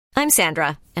I'm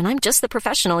Sandra, and I'm just the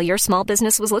professional your small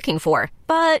business was looking for.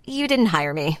 But you didn't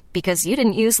hire me because you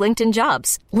didn't use LinkedIn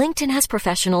Jobs. LinkedIn has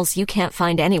professionals you can't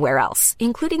find anywhere else,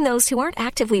 including those who aren't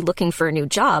actively looking for a new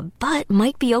job, but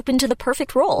might be open to the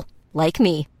perfect role, like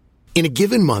me. In a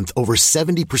given month, over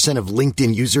 70% of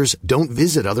LinkedIn users don't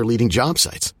visit other leading job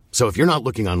sites. So if you're not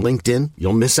looking on LinkedIn,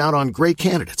 you'll miss out on great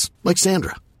candidates like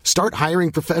Sandra. Start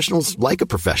hiring professionals like a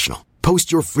professional.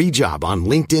 Post your free job on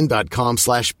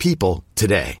linkedin.com/people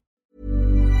today.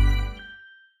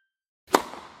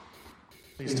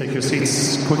 Please take your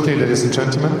seats quickly, ladies and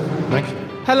gentlemen. Thank you.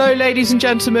 Hello, ladies and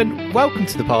gentlemen. Welcome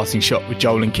to The Passing Shot with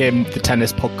Joel and Kim, the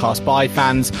tennis podcast by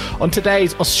fans, on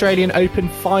today's Australian Open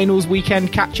finals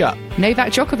weekend catch-up.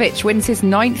 Novak Djokovic wins his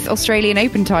 9th Australian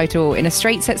Open title in a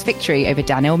straight sets victory over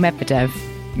Daniil Medvedev.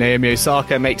 Naomi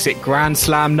Osaka makes it Grand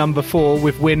Slam number 4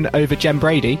 with win over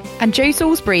Brady. And Joe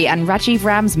Salisbury and Rajiv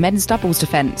Ram's men's doubles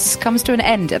defence comes to an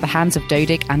end at the hands of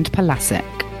Dodig and Polasek.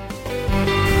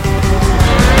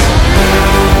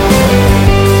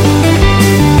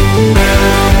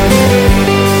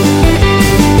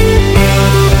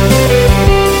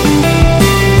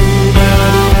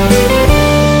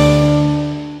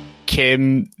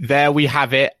 Kim, there we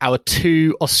have it, our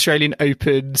 2 Australian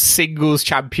Open singles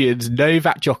champions,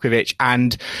 Novak Djokovic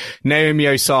and Naomi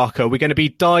Osaka. We're going to be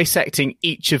dissecting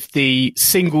each of the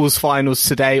singles finals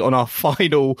today on our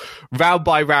final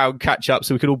round-by-round catch-up,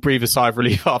 so we can all breathe a sigh of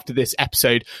relief after this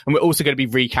episode. And we're also going to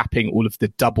be recapping all of the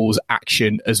doubles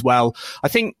action as well. I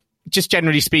think, just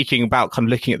generally speaking, about kind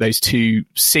of looking at those 2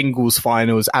 singles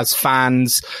finals as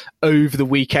fans over the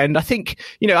weekend, I think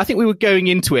we were going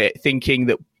into it thinking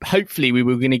that hopefully we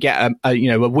were going to get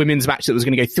a women's match that was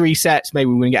going to go 3 sets. Maybe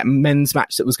we were going to get a men's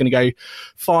match that was going to go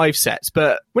 5 sets.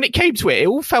 But when it came to it, it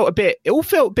all felt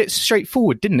a bit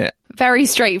straightforward, didn't it? Very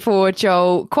straightforward,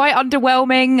 Joel. Quite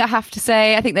underwhelming, I have to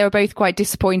say. I think they were both quite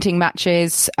disappointing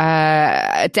matches.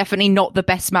 Definitely not the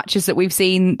best matches that we've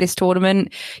seen this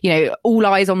tournament. You know, all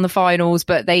eyes on the finals,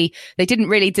 but they didn't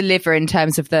really deliver in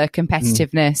terms of the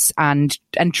competitiveness and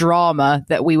drama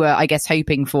that we were, I guess,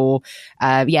 hoping for.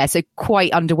 So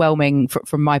quite underwhelming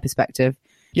from my perspective.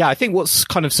 Yeah, I think what's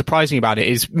kind of surprising about it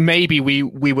is maybe we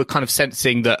were kind of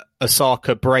sensing that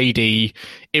Osaka Brady,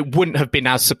 it wouldn't have been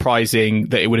as surprising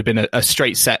that it would have been a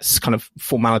straight sets kind of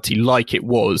formality like it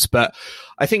was. But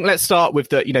I think let's start with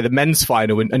the men's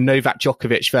final and Novak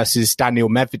Djokovic versus Daniil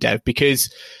Medvedev,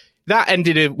 because that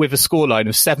ended with a scoreline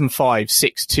of 7-5,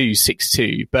 6-2,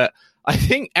 6-2. But I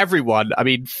think everyone,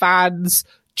 fans,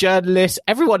 journalists,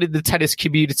 everyone in the tennis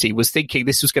community was thinking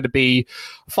this was going to be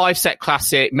a 5-set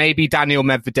classic, maybe Daniil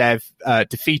Medvedev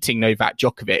defeating Novak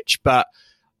Djokovic. But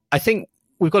I think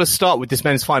we've got to start with this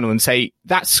men's final and say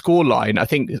that scoreline, I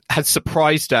think, has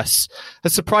surprised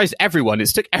everyone.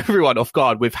 It's took everyone off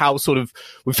guard with how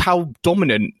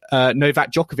dominant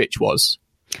Novak Djokovic was.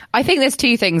 I think there's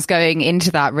 2 things going into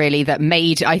that really that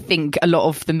made, I think, a lot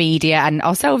of the media and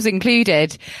ourselves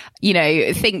included,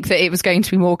 think that it was going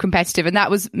to be more competitive. And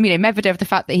that was, Medvedev, the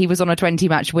fact that he was on a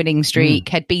 20-match winning streak,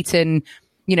 had beaten,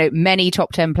 many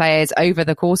top 10 players over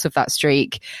the course of that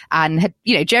streak, and had,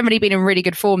 generally been in really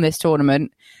good form this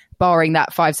tournament, barring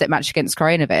that 5-set match against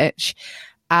Krajinovic.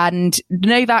 And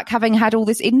Novak, having had all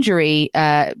this injury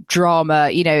drama,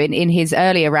 in his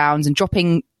earlier rounds and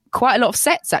dropping quite a lot of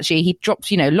sets, actually. He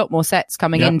dropped, a lot more sets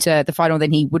coming into the final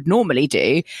than he would normally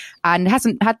do, and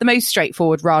hasn't had the most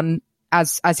straightforward run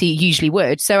as he usually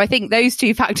would. So I think those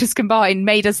 2 factors combined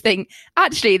made us think,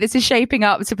 actually, this is shaping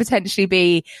up to potentially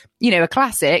be, a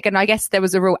classic. And I guess there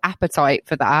was a real appetite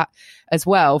for that as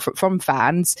well from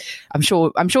fans. I'm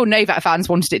sure Novak fans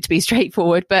wanted it to be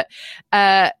straightforward, but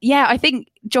I think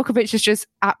Djokovic has just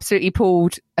absolutely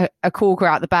pulled a corker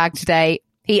out the bag today.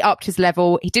 He upped his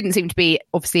level. He didn't seem to be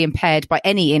obviously impaired by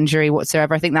any injury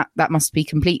whatsoever. I think that must be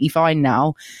completely fine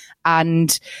now.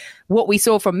 And what we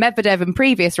saw from Medvedev in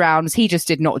previous rounds, he just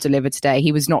did not deliver today.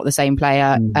 He was not the same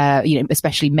player,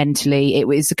 especially mentally. It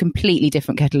was a completely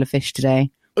different kettle of fish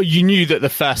today. You knew that the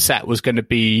first set was going to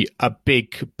be a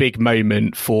big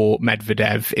moment for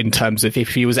Medvedev in terms of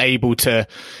if he was going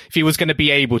to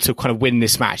be able to kind of win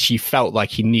this match. He felt like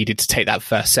he needed to take that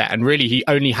first set, and really he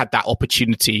only had that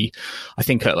opportunity, I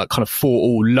think, at like kind of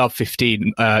 4-all, love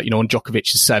 15, on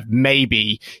Djokovic's serve.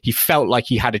 Maybe he felt like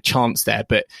he had a chance there,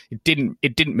 but it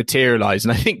didn't materialize.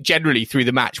 And I think generally through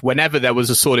the match, whenever there was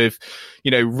a sort of,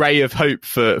 ray of hope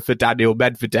for Daniil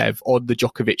Medvedev on the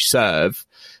Djokovic serve,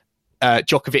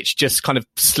 Djokovic just kind of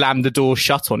slammed the door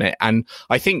shut on it. And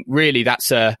I think really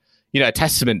that's a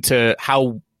testament to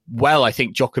how well I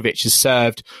think Djokovic has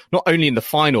served, not only in the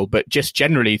final, but just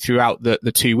generally throughout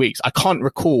the 2 weeks. I can't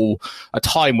recall a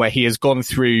time where he has gone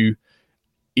through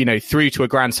through to a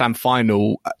Grand Slam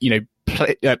final,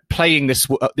 playing this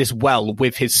well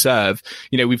with his serve.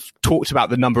 We've talked about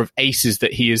the number of aces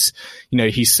that he's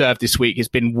served this week has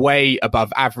been way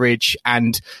above average.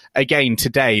 And again,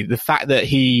 today, the fact that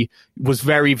he was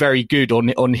very, very good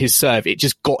on his serve, it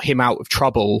just got him out of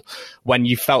trouble when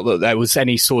you felt that there was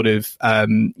any sort of,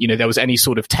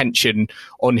 tension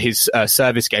on his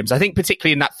service games. I think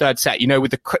particularly in that third set,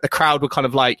 with the crowd were kind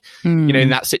of like, in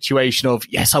that situation of,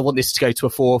 yes, I want this to go to a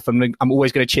fourth. I'm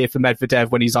always going to cheer for Medvedev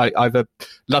when he's either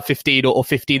love 15 or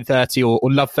 15-30 or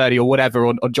love 30 or whatever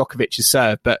on Djokovic's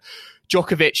serve. But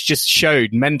Djokovic just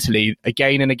showed mentally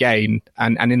again and again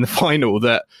and in the final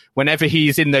that whenever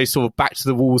he's in those sort of back to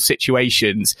the wall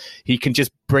situations, he can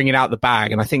just bring it out the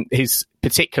bag. And I think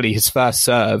particularly his first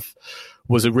serve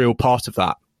was a real part of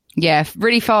that. Yeah,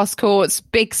 really fast courts,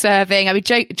 big serving. I mean,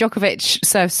 Djokovic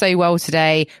served so well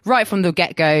today, right from the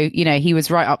get-go. He was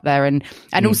right up there. And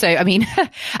also, I mean,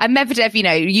 and Medvedev,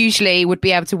 usually would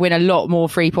be able to win a lot more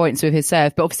free points with his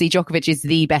serve. But obviously, Djokovic is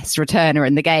the best returner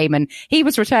in the game. And he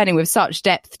was returning with such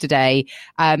depth today.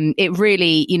 It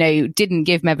really, didn't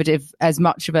give Medvedev as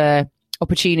much of a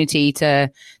opportunity to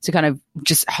kind of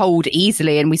just hold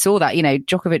easily. And we saw that,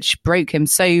 Djokovic broke him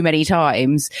so many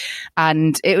times.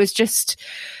 And it was just...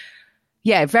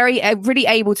 yeah, really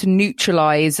able to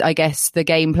neutralize, I guess, the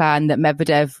game plan that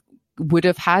Medvedev would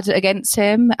have had against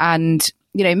him. And,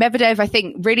 Medvedev, I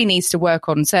think, really needs to work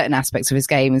on certain aspects of his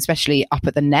game, especially up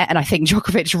at the net. And I think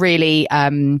Djokovic really,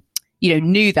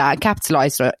 knew that and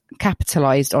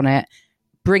capitalized on it,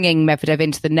 bringing Medvedev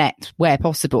into the net where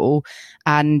possible.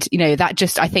 And, that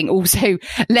just, I think, also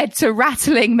led to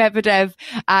rattling Medvedev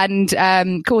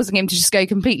and causing him to just go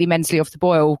completely mentally off the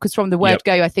boil. Because from the word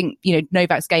go, I think,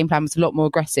 Novak's game plan was a lot more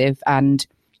aggressive and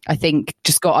I think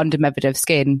just got under Medvedev's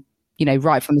skin,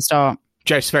 right from the start.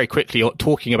 Just very quickly,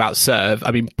 talking about serve, I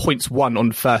mean, points won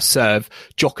on first serve,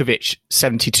 Djokovic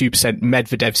 72%,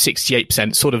 Medvedev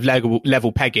 68%, sort of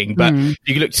level pegging. But if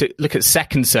you look at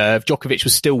second serve, Djokovic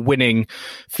was still winning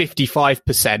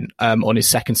 55% on his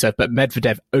second serve, but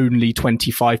Medvedev only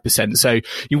 25%. So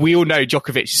we all know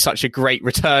Djokovic is such a great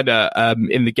returner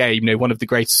in the game, one of the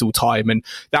greatest all time, and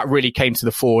that really came to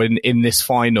the fore in this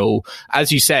final.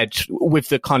 As you said, with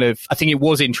the kind of, I think it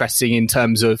was interesting in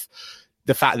terms of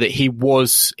the fact that he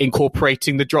was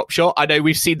incorporating the drop shot. I know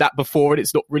we've seen that before and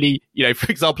it's not really,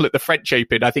 for example, at the French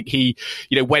Open, I think he,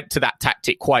 went to that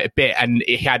tactic quite a bit and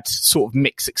he had sort of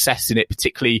mixed success in it,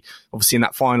 particularly obviously in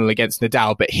that final against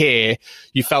Nadal. But here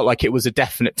you felt like it was a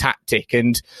definite tactic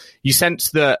and you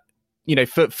sense that,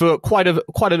 for quite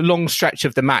a long stretch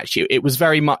of the match, it was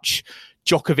very much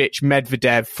Djokovic,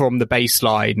 Medvedev from the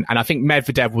baseline. And I think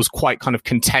Medvedev was quite kind of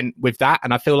content with that.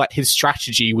 And I feel like his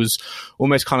strategy was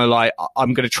almost kind of like,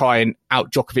 I'm going to try and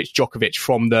out Djokovic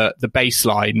from the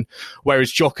baseline.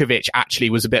 Whereas Djokovic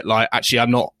actually was a bit like, actually, I'm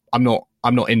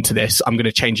not into this. I'm going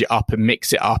to change it up and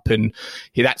mix it up. And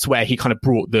that's where he kind of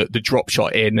brought the drop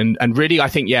shot in and really, I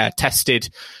think, tested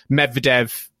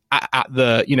Medvedev at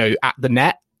the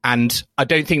net. And I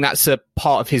don't think that's a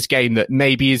part of his game that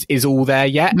maybe is all there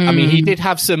yet. I mean, he did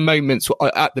have some moments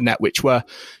at the net which were,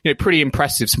 pretty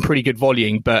impressive, some pretty good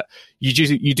volleying. But you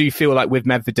do feel like with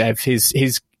Medvedev,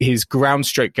 his ground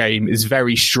stroke game is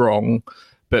very strong,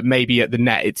 but maybe at the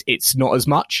net it's not as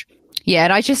much. Yeah,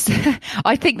 and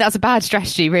I think that's a bard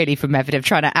strategy, really, for Medvedev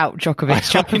trying to out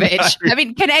Djokovic. I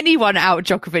mean, can anyone out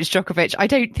Djokovic? I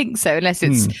don't think so, unless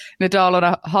it's Nadal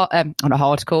on a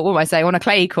hard court. What am I saying? On a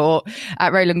clay court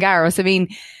at Roland Garros. I mean,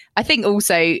 I think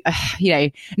also,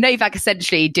 Novak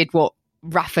essentially did what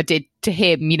Rafa did to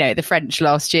him, the French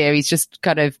last year. He's just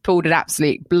kind of pulled an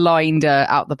absolute blinder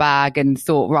out the bag and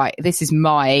thought, right, this is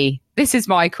my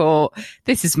court.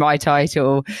 This is my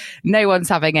title. No one's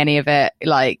having any of it.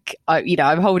 Like,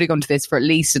 I'm holding on to this for at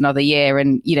least another year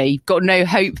and, you've got no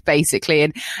hope basically.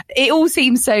 And it all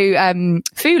seems so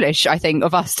foolish, I think,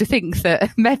 of us to think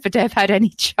that Medvedev had any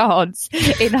chance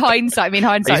in hindsight. I mean,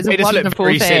 hindsight is a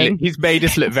wonderful thing. He's made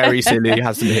us look very silly,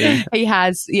 hasn't he? He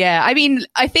has, yeah. I mean,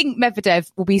 I think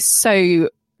Medvedev will be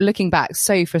looking back,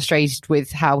 so frustrated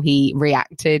with how he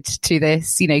reacted to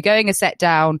this, going a set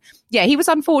down. Yeah, he was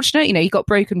unfortunate. He got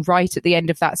broken right at the end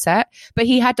of that set, but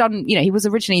he had done, he was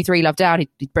originally 3-love down.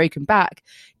 He'd broken back,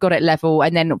 got it level,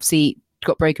 and then obviously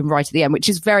got broken right at the end, which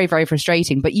is very, very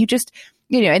frustrating. But you just,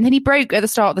 and then he broke at the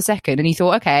start of the second and you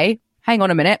thought, okay, hang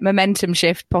on a minute, momentum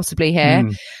shift possibly here.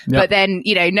 Yep. But then,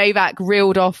 Novak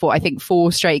reeled off,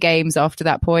 4 straight games after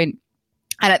that point.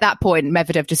 And at that point,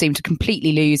 Medvedev just seemed to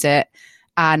completely lose it.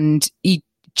 And he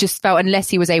just felt, unless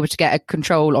he was able to get a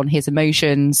control on his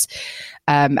emotions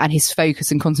and his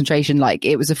focus and concentration, like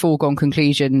it was a foregone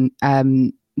conclusion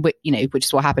which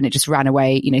is what happened. It just ran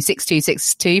away, 6-2,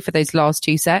 6-2 for those last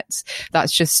two sets.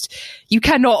 That's just, you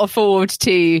cannot afford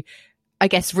to, I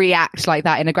guess, react like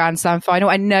that in a Grand Slam final.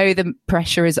 I know the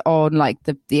pressure is on, like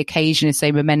the occasion is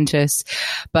so momentous,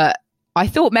 but I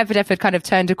thought Medvedev had kind of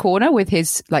turned a corner with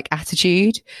his like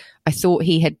attitude. I thought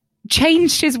he had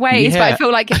changed his ways, but I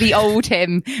feel like the old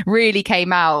him really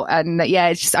came out, and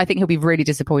it's just, I think he'll be really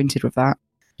disappointed with that.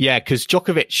 Yeah, because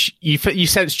Djokovic, you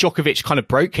sense Djokovic kind of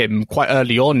broke him quite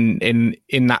early on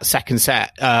in that second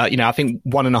set. I think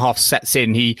 1.5 sets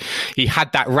in, he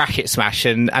had that racket smash,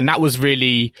 and that was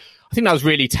really, I think that was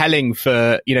really telling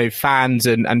for, fans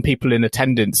and people in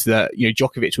attendance that,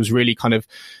 Djokovic was really kind of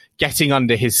getting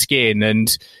under his skin.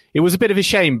 And it was a bit of a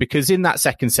shame because in that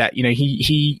second set,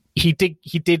 he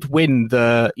did win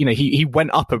he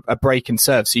went up a break in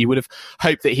serve. So you would have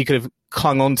hoped that he could have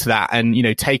clung on to that and,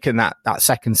 taken that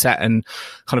second set and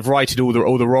kind of righted all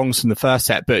the wrongs from the first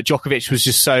set. But Djokovic was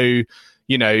just so,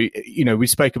 we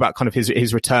spoke about kind of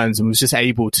his returns and was just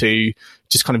able to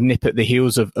just kind of nip at the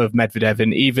heels of Medvedev.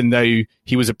 And even though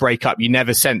he was a breakup, you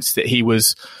never sensed that he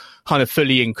was kind of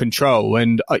fully in control.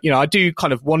 And, I do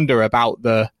kind of wonder about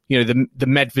the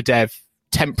Medvedev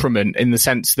temperament in the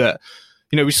sense that,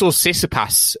 we saw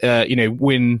Tsitsipas,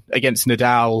 win against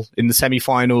Nadal in the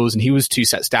semi-finals, and he was 2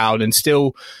 sets down, and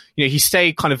still, he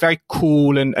stayed kind of very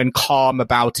cool and calm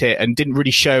about it and didn't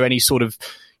really show any sort of,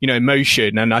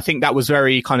 emotion. And I think that was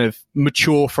very kind of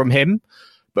mature from him.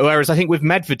 But whereas I think with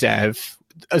Medvedev,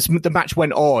 as the match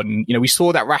went on, we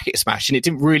saw that racket smash and it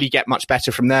didn't really get much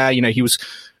better from there. He was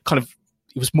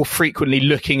more frequently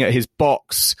looking at his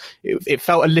box. It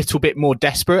felt a little bit more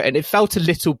desperate, and it felt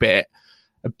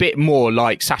a bit more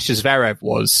like Sasha Zverev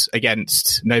was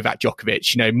against Novak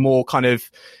Djokovic, more kind of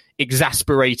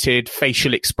exasperated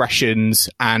facial expressions.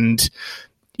 And,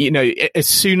 as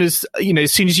soon as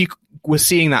you were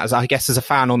seeing that, as I guess as a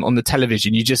fan on the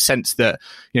television, you just sense that,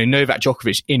 Novak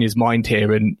Djokovic in his mind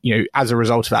here. And, as a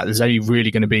result of that, there's only really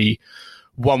going to be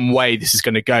one way this is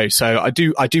going to go. So I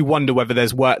do wonder whether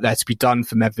there's work there to be done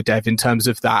for Medvedev in terms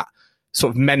of that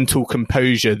sort of mental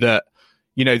composure that,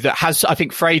 that has, I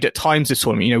think, frayed at times this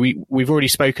tournament. We've already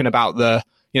spoken about the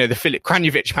Filip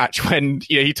Krajinovic match when,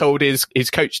 he told his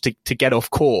coach to get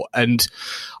off court. And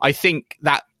I think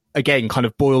that, again, kind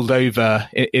of boiled over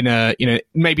in a,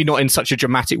 maybe not in such a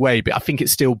dramatic way, but I think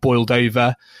it's still boiled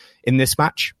over in this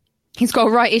match. He's got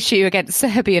a right issue against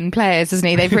Serbian players, hasn't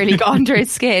he? They've really got under his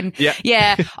skin.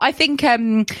 Yeah. I think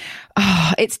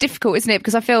it's difficult, isn't it?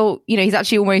 Because I feel, he's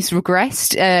actually almost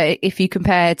regressed if you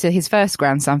compare to his first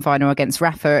Grand Slam final against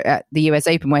Rafa at the US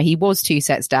Open, where he was 2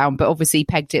 sets down, but obviously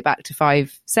pegged it back to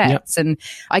 5 sets. And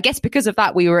I guess because of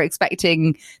that, we were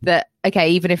expecting that, okay,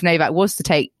 even if Novak was to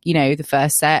take, the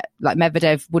first set, like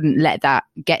Medvedev wouldn't let that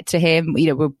get to him.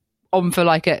 We're on for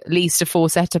like at least a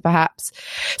 4-setter perhaps.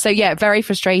 So yeah, very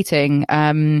frustrating.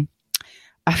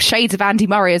 Shades of Andy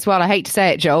Murray as well. I hate to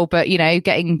say it, Joel, but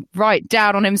getting right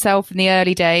down on himself in the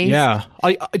early days. Yeah.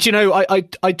 I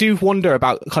do wonder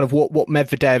about kind of what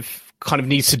Medvedev kind of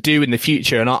needs to do in the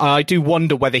future. And I do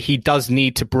wonder whether he does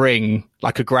need to bring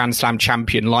like a Grand Slam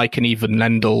champion like an Ivan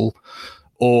Lendl,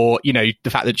 or, the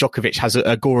fact that Djokovic has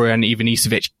a Goran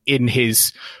Ivanisevic in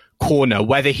his corner,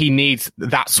 whether he needs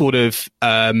that sort of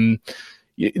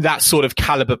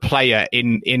caliber player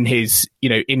in his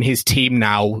team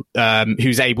now,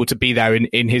 who's able to be there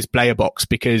in his player box,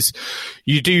 because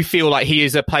you do feel like he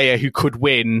is a player who could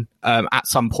win at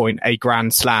some point a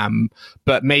Grand Slam,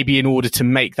 but maybe in order to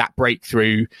make that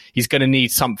breakthrough, he's going to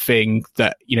need something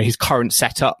that his current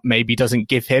setup maybe doesn't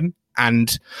give him.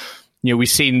 And we've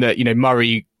seen that,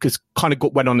 Murray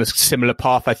went on a similar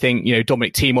path. I think,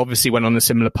 Dominic Thiem obviously went on a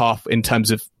similar path in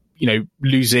terms of,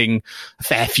 losing a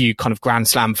fair few kind of Grand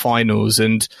Slam finals.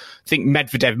 And I think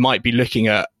Medvedev might be looking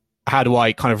at how do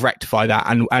I kind of rectify that,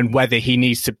 and whether he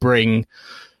needs to bring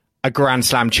a Grand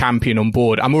Slam champion on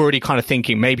board. I'm already kind of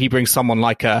thinking maybe he brings someone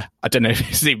like I don't know if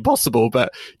this is even possible,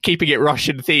 but keeping it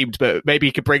Russian themed, but maybe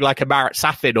he could bring like a Marat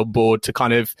Safin on board to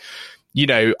kind of,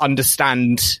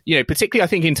 understand, particularly I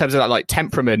think in terms of that like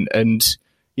temperament and,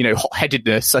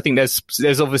 hot-headedness. I think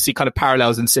there's obviously kind of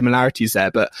parallels and similarities there,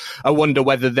 but I wonder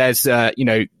whether there's,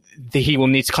 he will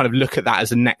need to kind of look at that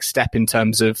as a next step in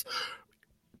terms of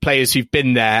players who've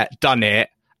been there, done it,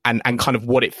 and kind of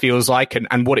what it feels like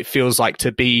and what it feels like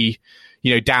to be,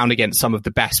 down against some of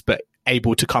the best, but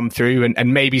able to come through.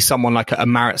 And maybe someone like a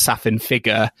Marat Safin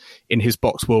figure in his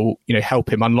box will,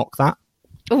 help him unlock that.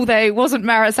 although wasn't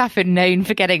Marat Safin known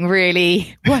for getting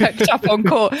really worked up on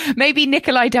court? Maybe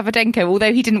Nikolai Davydenko,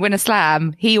 although he didn't win a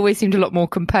slam, he always seemed a lot more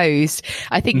composed.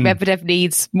 I think Medvedev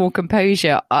needs more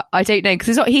composure. I don't know,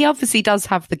 because he obviously does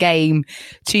have the game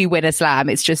to win a slam.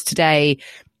 It's just today,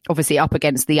 obviously up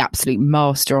against the absolute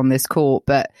master on this court,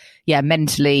 but yeah,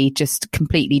 mentally just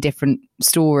completely different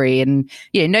story. And,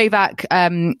 you know, Novak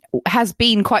has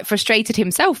been quite frustrated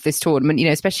himself this tournament, you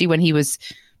know, especially when he was,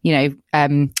 you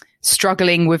know,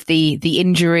 struggling with the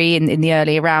injury in the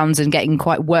earlier rounds and getting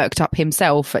quite worked up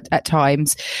himself at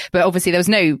times. But obviously there was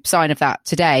no sign of that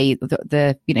today.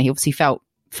 You know, he obviously felt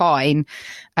fine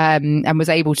and was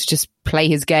able to just play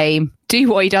his game, do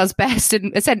what he does best,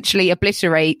 and essentially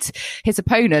obliterate his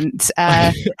opponent.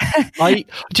 I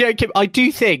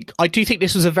do think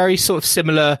this was a very sort of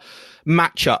similar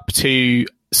matchup to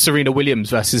Serena Williams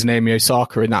versus Naomi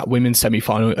Osaka in that women's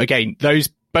semi-final. Again,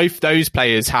 both those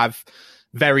players have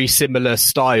very similar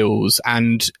styles,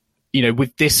 and you know,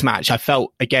 with this match, I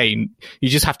felt again, you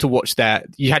just have to watch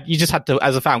you just had to,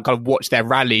 as a fan, kind of watch their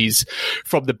rallies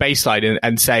from the baseline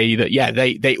and say that, yeah,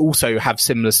 they also have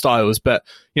similar styles. But,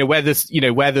 you know,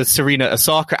 where the Serena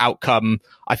Osaka outcome,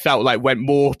 I felt like went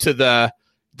more to the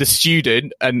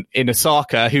student and in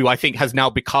Osaka, who I think has now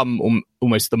become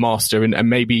almost the master, and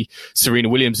maybe Serena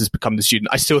Williams has become the student.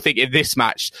 I still think in this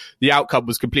match, the outcome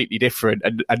was completely different.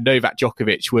 And Novak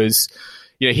Djokovic was,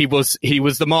 you know, he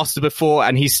was the master before,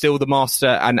 and he's still the master,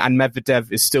 and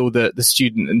Medvedev is still the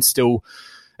student and still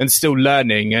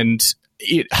learning. And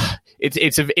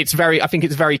it's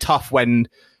very tough when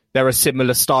there are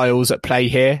similar styles at play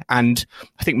here. And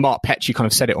I think Mark Petrie kind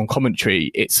of said it on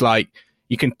commentary. It's like,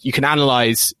 you can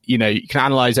analyze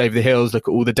over the hills, look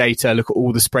at all the data, look at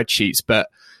all the spreadsheets, but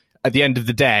at the end of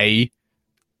the day,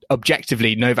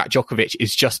 objectively, Novak Djokovic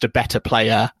is just a better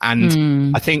player.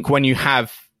 And I think when you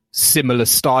have similar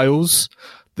styles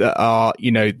that are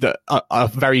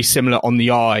very similar on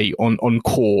the eye on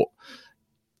court,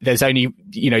 there's only,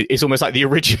 you know, it's almost like the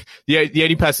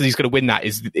only person who's going to win that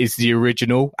is the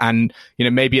original. And, you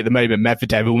know, maybe at the moment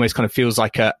Medvedev almost kind of feels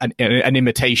like an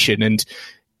imitation, and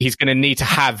he's going to need to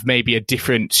have maybe a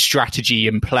different strategy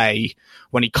in play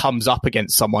when he comes up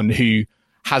against someone who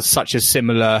has such a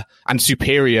similar and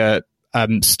superior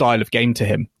style of game to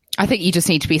him. I think you just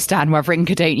need to be Stan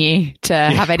Wawrinka, don't you, to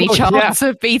have any chance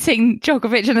of beating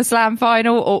Djokovic in a slam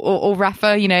final, or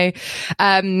Rafa, you know.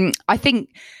 I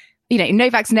think, you know,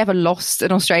 Novak's never lost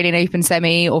an Australian Open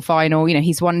semi or final. You know,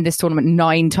 he's won this tournament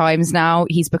 9 times now.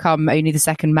 He's become only the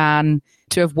second man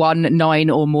to have won 9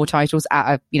 or more titles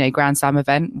at a, you know, Grand Slam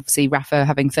event. Obviously, Rafa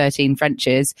having 13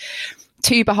 Frenches.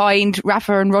 2 behind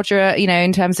Rafa and Roger, you know,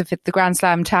 in terms of the Grand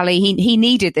Slam tally. He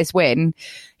needed this win.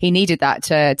 He needed that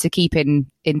to keep in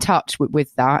touch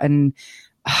with that. And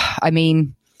I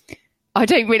mean, I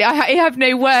have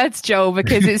no words, Joel,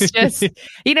 because it's just,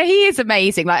 you know, he is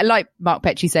amazing. Like Mark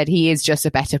Petrie said, he is just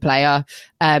a better player.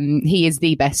 He is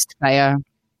the best player.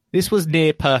 This was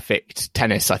near perfect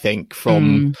tennis, I think,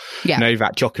 from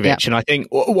Novak Djokovic. Yeah. And I think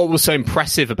what was so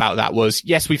impressive about that was,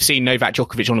 yes, we've seen Novak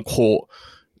Djokovic on a court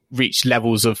reach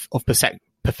levels of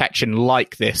perfection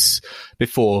like this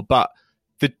before, but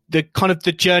the kind of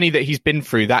the journey that he's been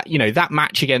through, that, you know, that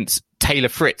match against Taylor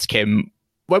Fritz, Kim,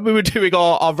 when we were doing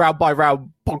our round by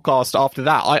round podcast after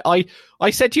that, I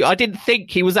said to you, I didn't think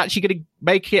he was actually going to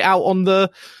make it out on the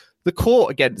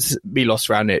court against Milos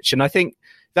Raonic. And I think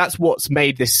that's what's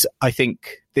made this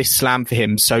slam for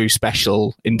him so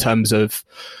special, in terms of,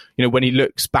 you know, when he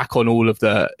looks back on all of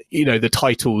the, you know, the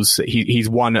titles that he's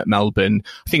won at Melbourne.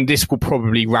 I think this will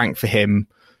probably rank for him,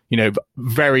 you know,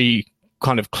 very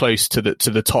kind of close to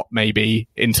the top, maybe,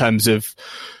 in terms of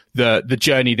the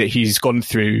journey that he's gone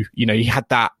through. You know, he had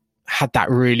that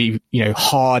really, you know,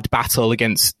 hard battle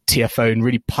against TFO,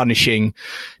 really punishing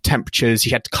temperatures.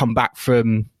 He had to come back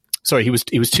from, he was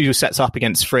 2 sets up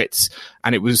against Fritz,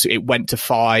 and it went to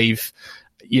 5.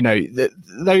 You know,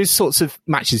 those sorts of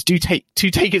matches do take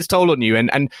its toll on you,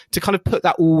 and to kind of put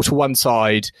that all to one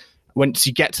side once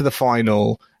you get to the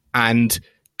final and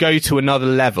go to another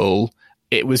level,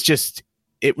 it was just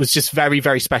very,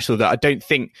 very special. That I don't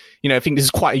think, you know, I think this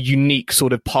is quite a unique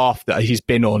sort of path that he's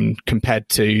been on compared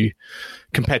to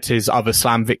his other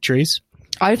slam victories.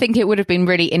 I think it would have been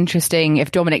really interesting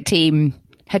if Dominic Thiem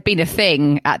had been a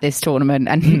thing at this tournament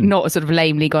and not sort of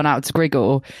lamely gone out to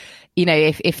Grigor. You know,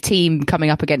 if Thiem coming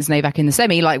up against Novak in the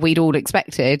semi, like we'd all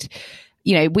expected,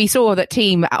 you know, we saw that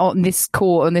Thiem on this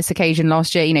court on this occasion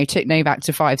last year, you know, took Novak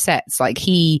to 5 sets. Like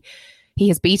he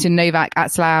has beaten Novak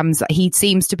at slams. He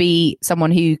seems to be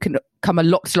someone who can come a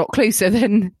lot closer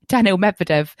than Daniil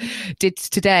Medvedev did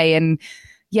today. And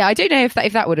Yeah, I don't know if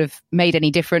that would have made any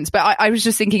difference, but I was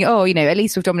just thinking, at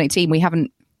least with Dominic Thiem,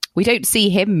 we don't see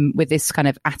him with this kind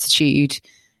of attitude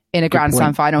in a Grand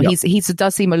Slam final. Yep. He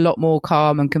does seem a lot more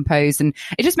calm and composed, and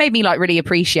it just made me really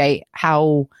appreciate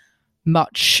how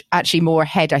much actually more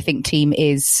ahead I think Thiem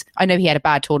is. I know he had a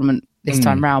bad tournament this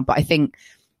time round, but I think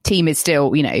Thiem is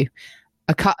still,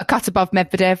 a cut above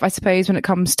Medvedev, I suppose, when it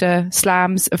comes to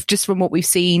slams, just from what we've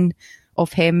seen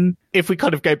of him. If we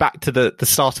kind of go back to the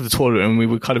start of the tournament, and we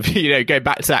would kind of go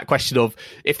back to that question of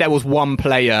if there was one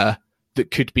player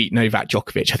that could beat Novak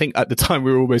Djokovic, I think at the time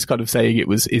we were almost kind of saying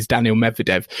is Daniil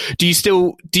Medvedev. Do you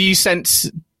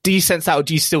sense that, or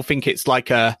do you still think it's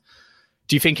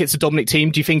do you think it's a Dominic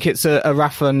Thiem? Do you think it's a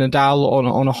Rafa Nadal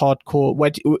on a hard court?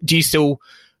 Where do you still,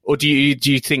 or do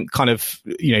you think kind of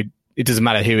it doesn't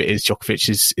matter who it is, Djokovic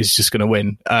is just going to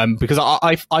win? Because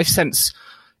I sense.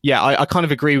 Yeah, I kind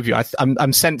of agree with you.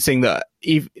 I'm sensing that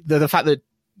the fact that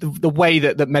the way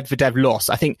that Medvedev lost,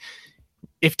 I think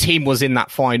if Thiem was in that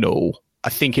final, I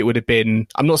think it would have been.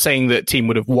 I'm not saying that Thiem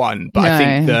would have won, but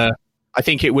no. I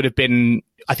think it would have been.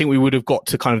 I think we would have got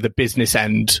to kind of the business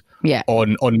end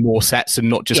on more sets and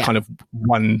not just kind of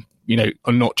one,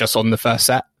 and not just on the first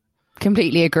set.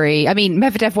 Completely agree. I mean,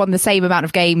 Medvedev won the same amount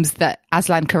of games that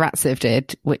Aslan Karatsev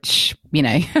did, which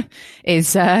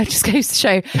is just goes to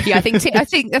show. Yeah, I think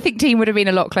Thiem would have been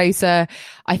a lot closer.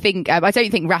 I think I don't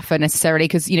think Rafa necessarily,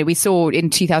 because we saw in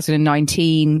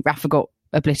 2019 Rafa got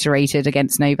obliterated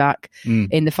against Novak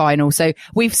in the final. So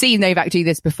we've seen Novak do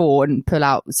this before and pull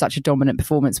out such a dominant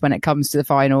performance when it comes to the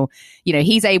final.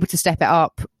 He's able to step it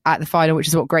up at the final, which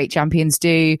is what great champions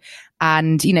do.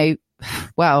 And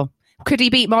well. Could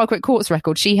he beat Margaret Court's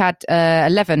record? She had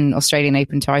 11 Australian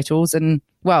Open titles. And,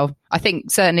 well, I think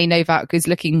certainly Novak is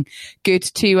looking good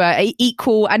to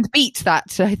equal and beat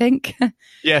that, I think.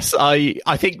 Yes, I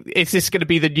think, is this going to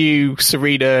be the new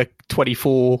Serena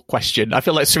 24 question? I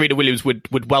feel like Serena Williams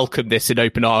would welcome this in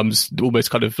open arms,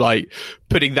 almost kind of like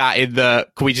putting that in can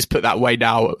we just put that away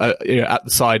now at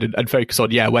the side and focus on,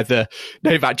 whether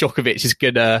Novak Djokovic is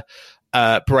going to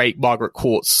break Margaret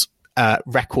Court's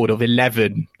record of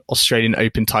 11 Australian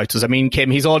Open titles. I mean,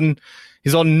 Kim, he's on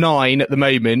 9 at the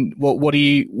moment. What do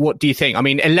you think? I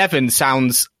mean, 11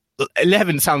 sounds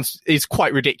is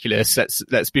quite ridiculous.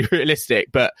 Let's be realistic.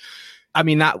 But I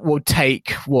mean, that will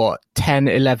take 10,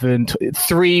 11,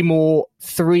 3 more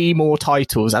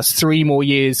titles. That's 3 more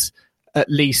years at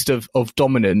least of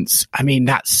dominance. I mean,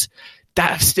 that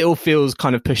still feels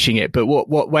kind of pushing it. But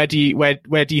where do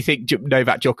you think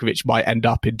Novak Djokovic might end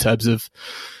up in terms of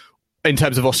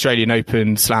Australian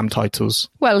Open slam titles?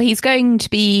 Well, he's going to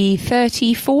be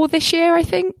 34 this year, I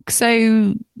think.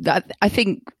 So I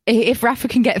think if Rafa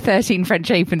can get 13 French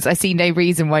Opens, I see no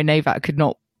reason why Novak could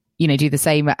not, do the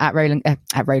same at Roland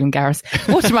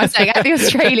Garros. What am I saying? At the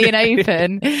Australian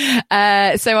Open.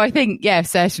 So I think,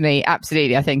 certainly,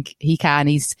 absolutely. I think he can.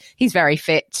 He's very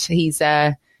fit. He's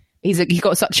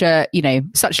got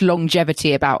such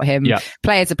longevity about him. Yeah.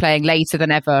 Players are playing later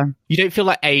than ever. You don't feel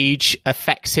like age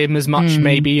affects him as much,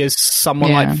 maybe, as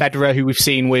someone like Federer, who we've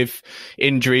seen with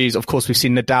injuries. Of course, we've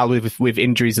seen Nadal with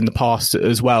injuries in the past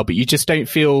as well, but you just don't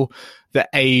feel that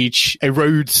age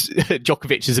erodes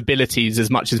Djokovic's abilities as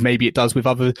much as maybe it does with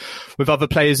other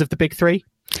players of the big three.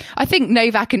 I think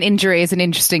Novak and injury is an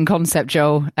interesting concept,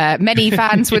 Joel. Many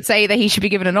fans would say that he should be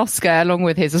given an Oscar along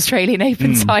with his Australian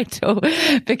Open title,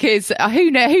 because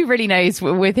who really knows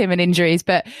with him and injuries.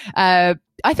 But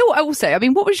I thought also,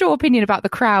 what was your opinion about the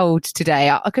crowd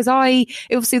today? Because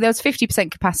obviously there was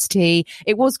 50% capacity.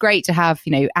 It was great to have,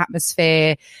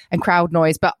 atmosphere and crowd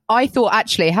noise. But I thought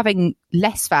actually having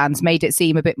less fans made it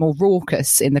seem a bit more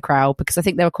raucous in the crowd, because I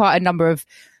think there were quite a number of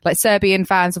Serbian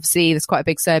fans. Obviously, there's quite a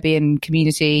big Serbian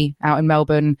community out in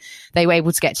Melbourne. They were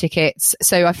able to get tickets.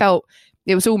 So I felt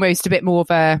it was almost a bit more of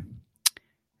a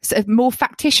sort of more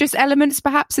factitious elements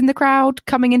perhaps in the crowd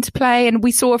coming into play. And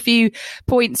we saw a few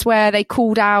points where they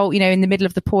called out, in the middle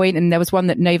of the point, and there was one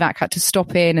that Novak had to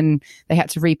stop in and they had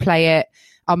to replay it.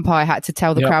 Umpire had to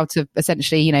tell the crowd to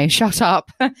essentially, shut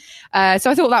up. So I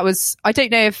thought that was, I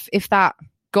don't know if that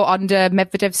got under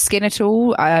Medvedev's skin at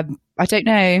all. I don't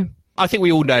know. I think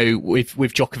we all know with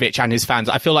Djokovic and his fans,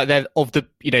 I feel like they're of the,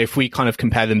 if we kind of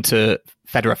compare them to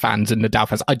Federer fans and Nadal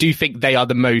fans, I do think they are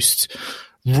the most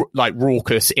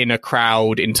raucous in a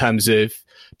crowd in terms of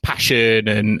passion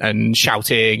and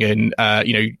shouting and,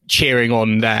 cheering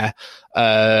on their,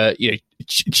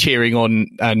 cheering on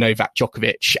Novak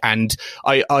Djokovic. And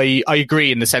I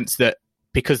agree in the sense that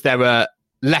because there are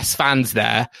less fans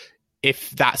there,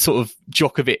 if that sort of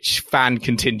Djokovic fan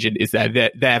contingent is there,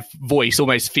 their voice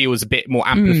almost feels a bit more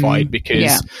amplified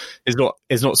because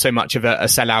there's not so much of a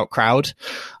sellout crowd.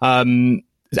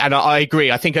 And I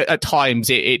agree. I think at times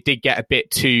it did get a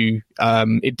bit too,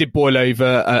 it did boil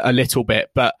over a little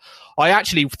bit, but I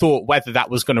actually thought whether that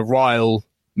was going to rile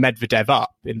Medvedev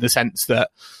up, in the sense that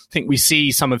I think we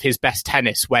see some of his best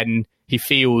tennis when he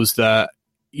feels that,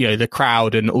 you know, the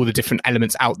crowd and all the different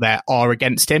elements out there are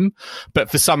against him. But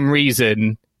for some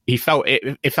reason, it felt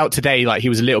today like he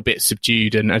was a little bit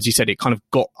subdued. And as you said, it kind of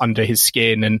got under his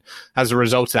skin. And as a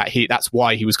result of that, that's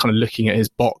why he was kind of looking at his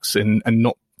box and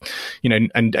not, you know,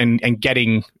 and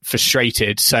getting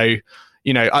frustrated. So,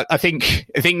 you know, I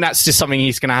think that's just something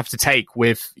he's going to have to take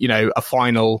with, you know, a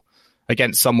final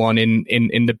against someone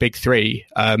in the big three.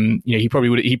 You know, he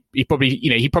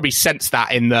probably sensed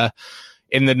that in the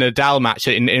Nadal match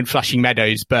in Flushing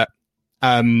Meadows, but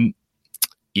I think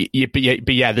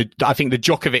the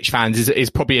Djokovic fans is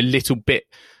probably a little bit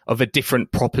of a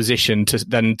different proposition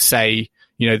than say,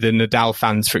 you know, the Nadal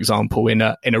fans, for example, in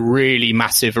a really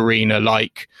massive arena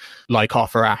like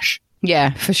Arthur Ashe.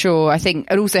 Yeah, for sure. I think,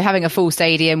 and also having a full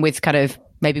stadium with kind of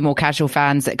maybe more casual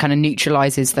fans, that kind of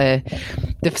neutralizes the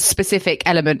specific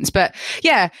elements. But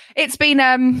yeah, it's been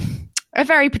a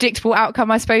very predictable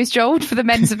outcome, I suppose, Joel, for the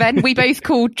men's event. We both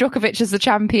called Djokovic as the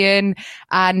champion,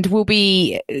 and we'll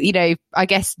be, you know, I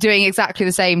guess doing exactly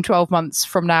the same 12 months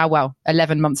from now. Well,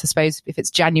 11 months, I suppose, if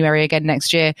it's January again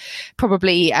next year,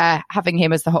 probably having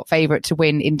him as the hot favourite to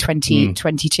win in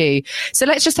 2022. So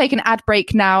let's just take an ad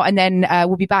break now, and then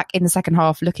we'll be back in the second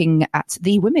half looking at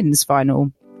the women's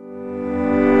final.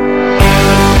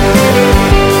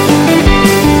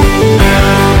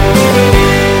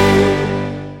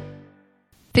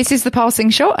 This is The Passing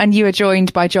Shot, and you are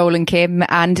joined by Joel and Kim.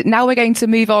 And now we're going to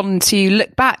move on to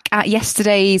look back at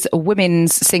yesterday's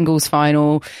women's singles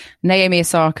final, Naomi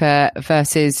Osaka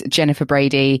versus Jennifer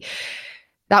Brady.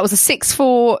 That was a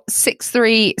 6-4,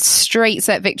 6-3 straight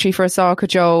set victory for Osaka,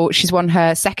 Joel. She's won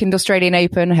her second Australian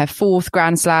Open, her fourth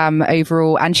Grand Slam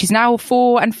overall, and she's now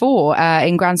 4-4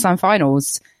 in Grand Slam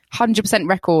finals. 100%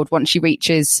 record once she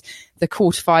reaches the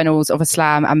quarterfinals of a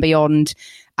Slam and beyond.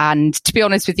 And to be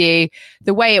honest with you,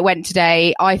 the way it went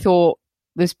today, I thought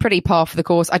was pretty par for the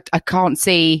course. I can't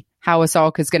see how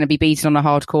Osaka's going to be beaten on a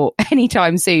hard court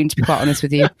anytime soon, to be quite honest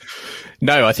with you.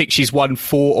 No, I think she's won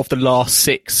 4 of the last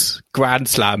 6 Grand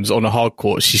Slams on a hard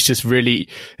court. She's just really,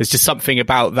 there's just something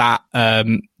about that,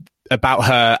 about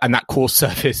her and that course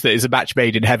surface that is a match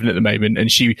made in heaven at the moment. And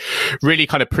she really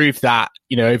kind of proved that,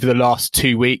 you know, over the last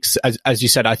 2 weeks. As you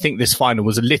said, I think this final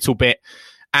was a little bit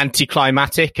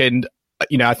anticlimactic, and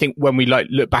you know, I think when we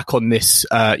look back on this,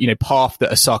 you know, path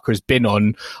that Osaka has been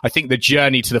on, I think the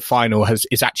journey to the final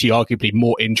is actually arguably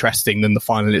more interesting than the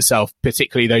final itself,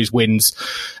 particularly those wins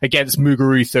against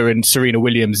Muguruza and Serena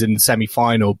Williams in the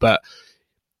semi-final. But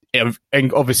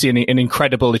obviously an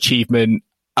incredible achievement.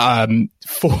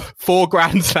 4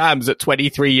 Grand Slams at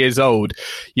 23 years old.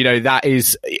 You know, that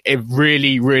is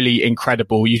really, really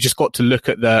incredible. You just got to look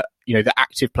at the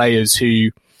active players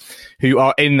who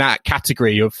are in that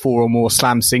category of 4 or more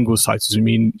Slam singles titles. I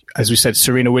mean, as we said,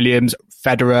 Serena Williams,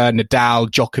 Federer, Nadal,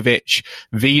 Djokovic,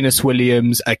 Venus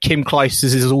Williams, Kim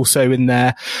Clijsters is also in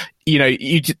there. You know,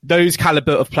 those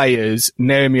caliber of players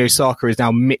Naomi Osaka is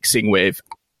now mixing with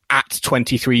at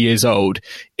 23 years old.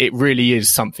 It really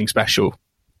is something special.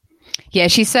 Yeah,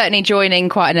 she's certainly joining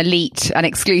quite an elite and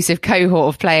exclusive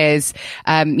cohort of players,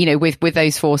 you know, with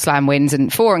those 4 Slam wins,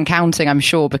 and 4 and counting, I'm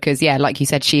sure, because, yeah, like you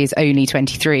said, she is only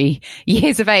 23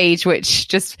 years of age, which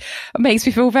just makes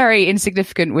me feel very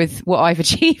insignificant with what I've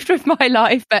achieved with my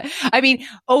life. But I mean,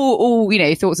 all you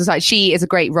know, thoughts aside, she is a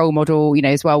great role model, you know,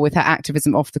 as well with her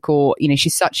activism off the court. You know,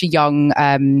 she's such a young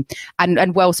and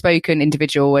well-spoken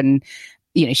individual, and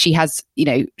you know, she has, you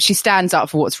know, she stands up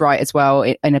for what's right as well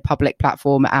in a public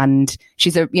platform, and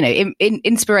she's a, you know,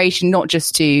 inspiration, not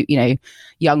just to, you know,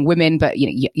 young women, but, you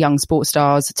know, young sports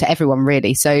stars, to everyone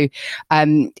really. So,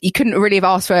 you couldn't really have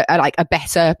asked for a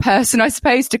better person, I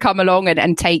suppose, to come along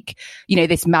and take, you know,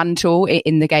 this mantle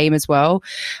in the game as well.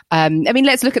 I mean,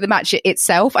 let's look at the match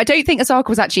itself. I don't think Osaka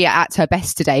was actually at her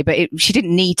best today, but she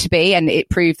didn't need to be, and it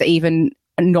proved that even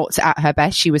not at her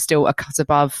best, she was still a cut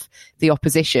above the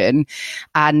opposition.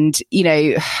 And, you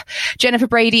know, Jennifer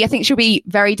Brady, I think she'll be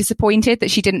very disappointed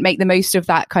that she didn't make the most of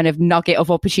that kind of nugget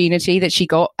of opportunity that she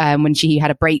got when she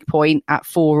had a break point at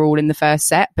 4-all in the first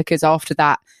set, because after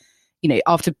that, you know,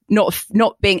 after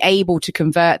not being able to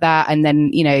convert that, and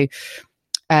then, you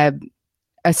know,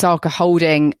 Osaka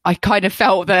holding, I kind of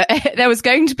felt that there was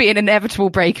going to be an inevitable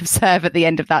break of serve at the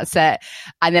end of that set.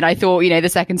 And then I thought, you know, the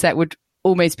second set would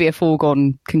almost be a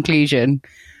foregone conclusion.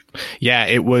 Yeah,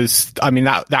 it was. I mean,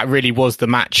 that really was the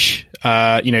match.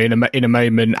 You know, in a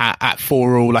moment at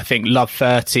 4-all, I think love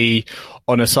 30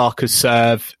 on Osaka's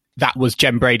serve. that was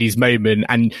Jen Brady's moment.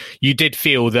 And you did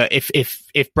feel that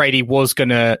if Brady was going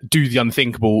to do the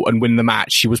unthinkable and win the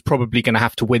match, she was probably going to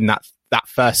have to win that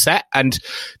first set. And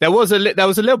there was a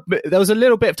little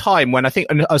bit of time when I think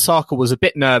Osaka was a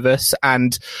bit nervous,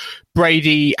 and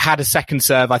Brady had a second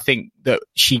serve, I think, that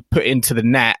she put into the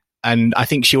net. And I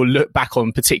think she'll look back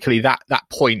on particularly that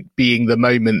point being the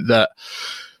moment that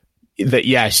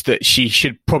she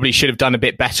should have done a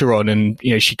bit better on. And,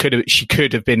 you know, she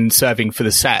could have been serving for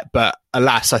the set, but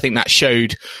alas, I think that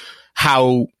showed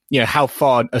how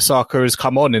far Osaka has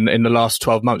come on in the last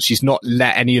 12 months. She's not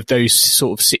let any of those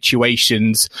sort of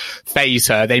situations phase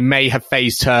her. They may have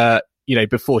phased her, you know,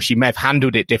 before. She may have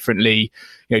handled it differently,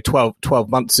 you know, 12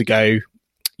 months ago,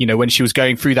 you know, when she was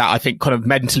going through that, I think, kind of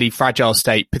mentally fragile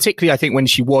state, particularly I think when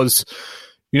she was,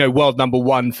 you know, world number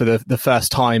one for the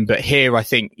first time. But here, I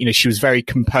think, you know, she was very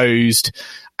composed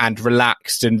and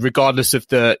relaxed, and regardless of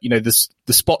the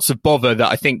spots of bother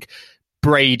that I think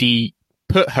Brady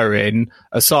put her in,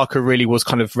 Osaka really was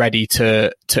kind of ready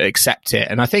to accept it.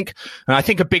 And I think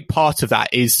a big part of that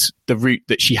is the route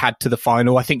that she had to the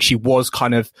final. I think she was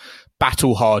kind of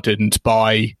battle hardened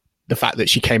by the fact that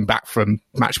she came back from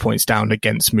match points down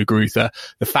against Muguruza,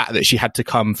 the fact that she had to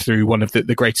come through one of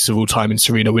the greatest of all time in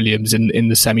Serena Williams in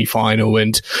the semi-final.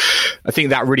 And I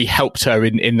think that really helped her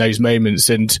in those moments.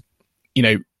 And, you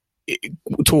know,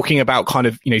 talking about kind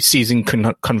of, you know, seizing kind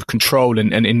of control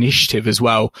and initiative as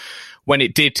well, when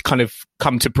it did kind of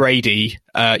come to Brady,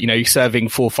 you know, serving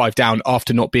 4-5 down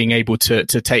after not being able to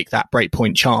take that break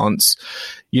point chance,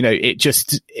 you know, it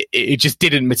just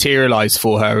didn't materialize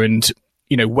for her. And,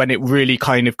 you know, when it really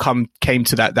kind of came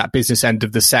to that business end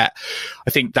of the set, I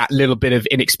think that little bit of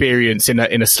inexperience in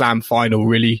a slam final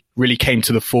really came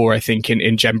to the fore, I think,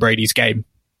 in Jen Brady's game.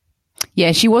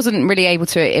 Yeah, she wasn't really able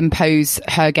to impose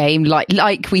her game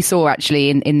like we saw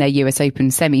actually in their US Open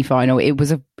semi-final. It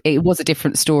was a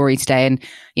different story today, and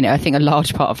you know, I think a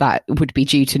large part of that would be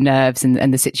due to nerves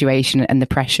and the situation and the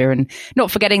pressure, and not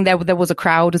forgetting there was a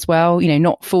crowd as well. You know,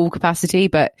 not full capacity,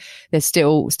 but there's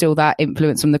still that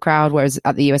influence from the crowd. Whereas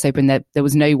at the US Open there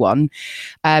was no one.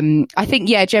 I think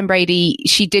Jen Brady,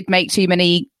 she did make too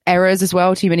many errors as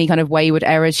well, too many kind of wayward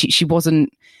errors. She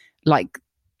wasn't like.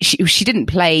 She didn't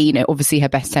play, you know, obviously her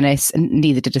best tennis, and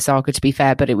neither did Osaka, to be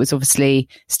fair, but it was obviously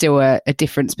still a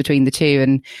difference between the two.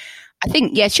 And I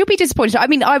think, she'll be disappointed. I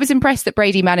mean, I was impressed that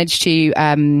Brady managed to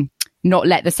not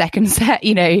let the second set,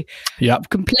 you know,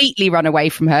 completely run away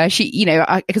from her. She, you know,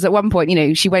 because at one point, you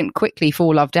know, she went quickly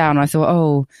 4-love down. I thought,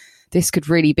 oh, this could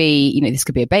really be, you know, this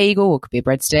could be a bagel or it could be a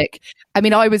breadstick. I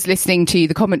mean, I was listening to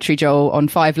the commentary, Joel, on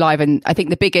 5 Live, and I think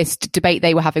the biggest debate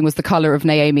they were having was the colour of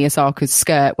Naomi Osaka's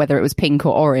skirt, whether it was pink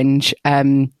or orange.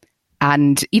 And,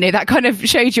 you know, that kind of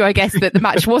showed you, I guess, that the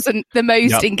match wasn't the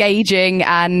most engaging,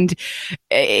 and,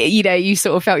 you know, you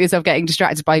sort of felt yourself getting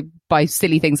distracted by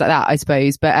silly things like that, I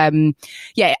suppose. But,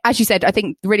 as you said, I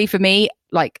think really for me,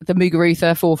 like the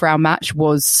Muguruza 4th round match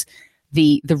was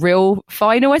the real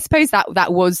final, I suppose.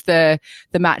 That was the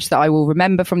match that I will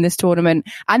remember from this tournament,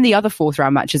 and the other 4th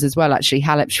round matches as well, actually.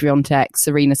 Halep, Swiatek,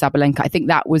 Serena, Sabalenka. I think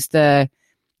that was the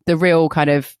real kind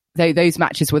of, those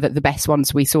matches were the best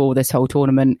ones we saw this whole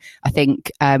tournament. I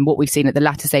think what we've seen at the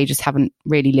latter stages haven't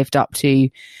really lived up to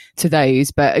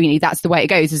those, but I mean, that's the way it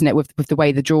goes, isn't it, with the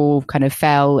way the draw kind of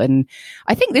fell. And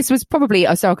I think this was probably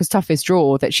Osaka's toughest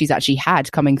draw that she's actually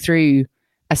had coming through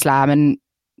a slam. And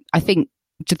I think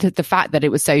the fact that it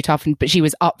was so tough, but she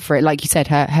was up for it, like you said,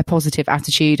 her positive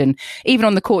attitude. And even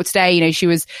on the court today, you know, she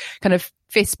was kind of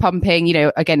fist pumping, you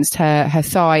know, against her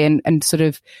thigh, and sort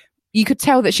of, you could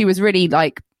tell that she was really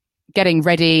like getting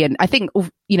ready. And I think,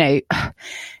 you know,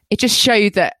 it just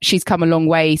showed that she's come a long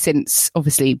way since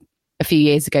obviously a few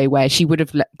years ago, where she would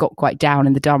have got quite down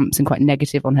in the dumps and quite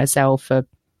negative on herself for,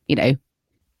 you know.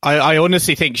 I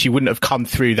honestly think she wouldn't have come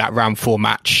through that round 4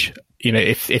 match, you know,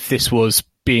 if this was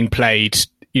being played,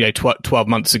 you know, 12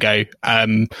 months ago.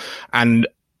 And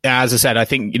as I said, I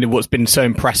think, you know, what's been so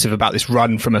impressive about this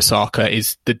run from Osaka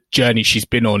is the journey she's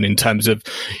been on in terms of,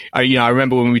 you know, I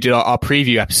remember when we did our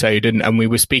preview episode and we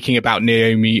were speaking about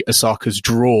Naomi Osaka's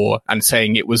draw and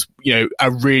saying it was, you know, a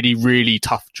really, really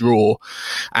tough draw.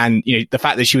 And, you know, the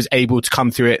fact that she was able to come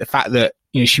through it, the fact that,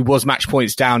 you know, she was match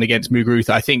points down against Muguruza,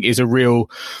 I think is a real,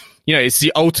 you know, it's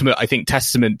the ultimate, I think,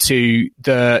 testament to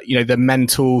the, you know, the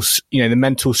mental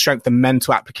strength, the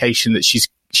mental application that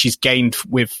she's gained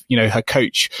with, you know, her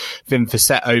coach Wim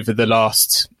Fissette over the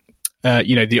last,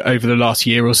 over the last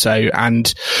year or so.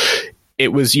 And it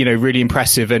was, you know, really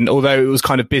impressive. And although it was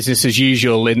kind of business as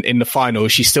usual in the final,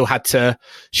 she still had to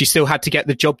get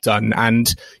the job done. And,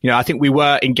 you know, I think we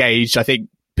were engaged. I think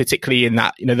particularly in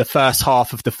that, you know, the first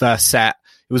half of the first set,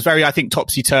 very, I think,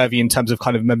 topsy-turvy in terms of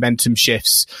kind of momentum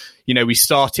shifts.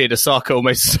 Osaka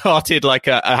almost started like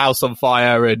a house on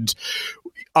fire, and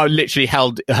I literally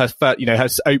held her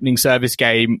opening service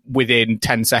game within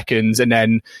 10 seconds. And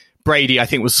then Brady, I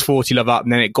think, was 40 love up,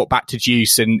 and then it got back to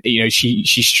deuce. And, she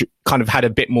kind of had a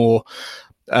bit more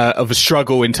of a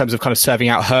struggle in terms of kind of serving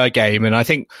out her game. And I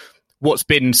think what's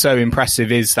been so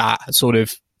impressive is that sort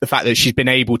of the fact that she's been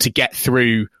able to get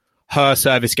through her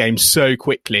service game so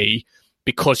quickly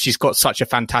because she's got such a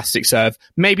fantastic serve.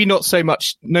 Maybe not so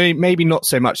much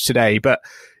today, but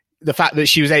the fact that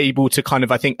she was able to kind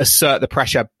of, I think, assert the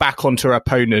pressure back onto her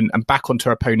opponent and back onto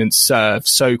her opponent's serve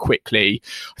so quickly,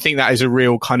 I think that is a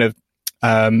real kind of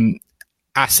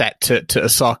asset to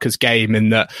Osaka's game, in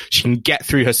that she can get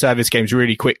through her service games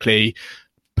really quickly,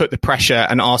 put the pressure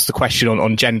and ask the question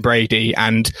on Jen Brady.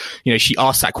 And, she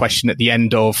asked that question at the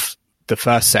end of the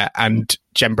first set, and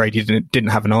Jen Brady didn't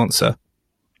have an answer.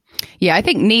 Yeah, I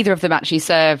think neither of them actually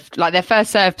served, like their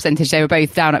first serve percentage, they were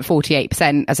both down at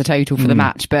 48% as a total for the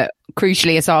match. But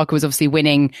crucially, Osaka was obviously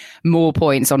winning more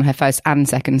points on her first and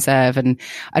second serve. And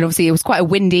obviously it was quite a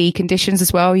windy conditions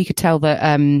as well. You could tell that,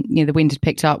 the wind had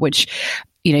picked up, which,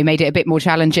 made it a bit more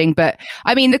challenging. But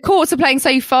I mean, the courts are playing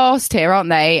so fast here, aren't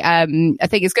they? I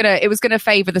think it was going to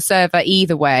favour the server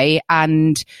either way.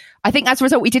 And I think as a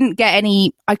result,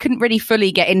 I couldn't really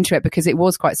fully get into it because it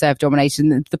was quite serve dominated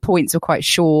and the points were quite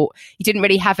short. You didn't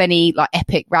really have any like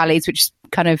epic rallies, which is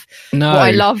kind of what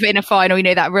I love in a final,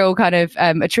 that real kind of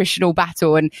attritional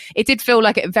battle. And it did feel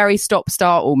like a very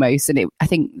stop-start almost. And I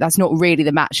think that's not really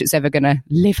the match that's ever going to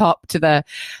live up to the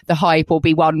hype or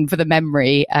be one for the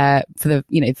memory, for the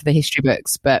history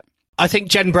books. But I think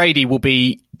Jen Brady will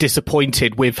be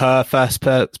disappointed with her first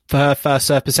serve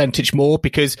percentage more,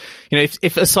 because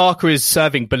if Osaka is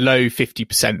serving below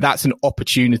 50%, that's an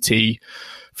opportunity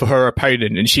for her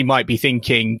opponent, and she might be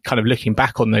thinking, kind of looking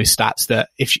back on those stats, that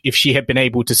if she had been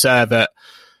able to serve at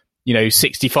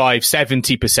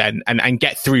 65-70% and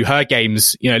get through her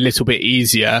games a little bit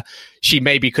easier, she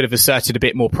maybe could have asserted a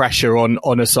bit more pressure on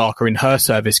Osaka in her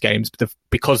service games,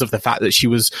 because of the fact that she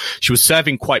was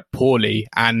serving quite poorly.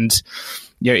 And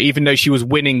even though she was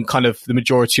winning kind of the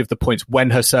majority of the points when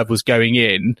her serve was going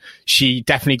in, she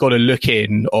definitely got a look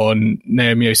in on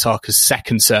Naomi Osaka's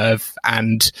second serve.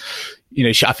 And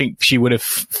I think she would have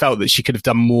felt that she could have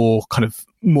done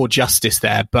more justice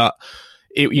there, but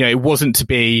it wasn't to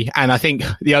be. And I think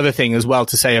the other thing as well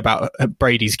to say about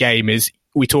Brady's game is,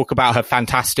 we talk about her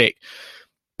fantastic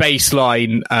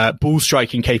baseline ball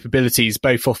striking capabilities,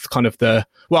 both off kind of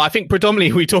I think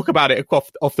predominantly we talk about it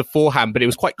off the forehand, but it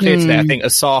was quite clear today. I think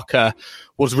Osaka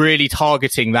was really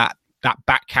targeting that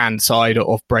backhand side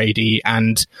of Brady.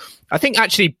 And I think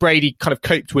actually Brady kind of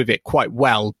coped with it quite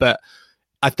well, but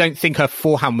I don't think her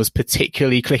forehand was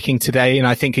particularly clicking today. And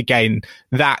I think, again,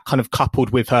 that kind of coupled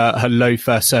with her low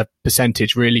first serve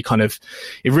percentage really kind of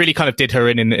did her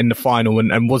in the final,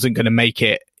 and wasn't going to make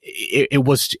it.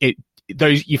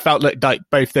 You felt like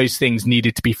both those things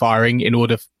needed to be firing in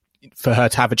order for her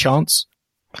to have a chance.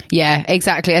 Yeah,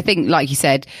 exactly. I think, like you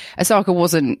said, Osaka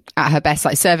wasn't at her best,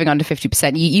 like serving under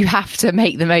 50%. You have to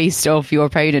make the most of your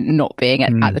opponent not being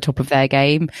at the top of their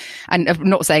game. And I'm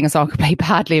not saying Osaka played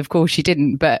badly, of course she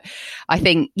didn't. But I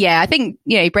think,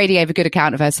 Brady gave a good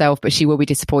account of herself, but she will be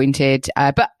disappointed.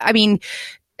 But I mean,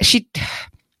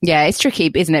 it's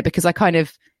tricky, isn't it? Because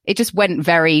it just went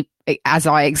very as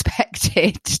I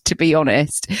expected, to be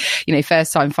honest,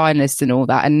 first time finalists and all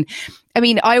that. And I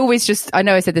mean, I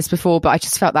know I said this before, but I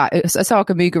just felt that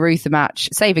Osaka Muguruza match,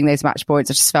 saving those match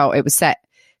points, I just felt it was set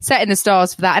in the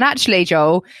stars for that. And actually,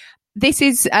 Joel, this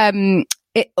is,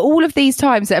 all of these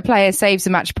times that a player saves a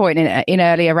match point in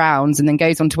earlier rounds and then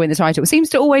goes on to win the title, it seems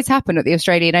to always happen at the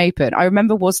Australian Open. I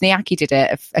remember Wozniacki did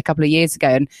it a couple of years ago,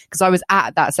 and because I was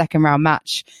at that second round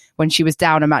match when she was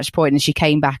down a match point and she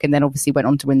came back and then obviously went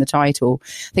on to win the title.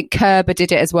 I think Kerber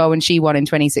did it as well when she won in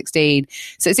 2016.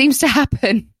 So it seems to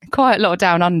happen quite a lot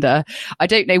down under. I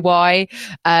don't know why,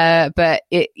 but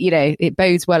it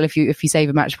bodes well if you save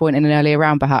a match point in an earlier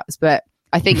round, perhaps. But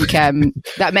I think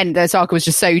that meant that Osaka was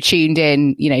just so tuned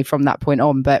in, from that point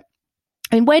on. But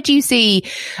I mean, where do you see?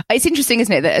 It's interesting,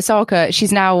 isn't it, that Osaka,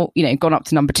 she's now gone up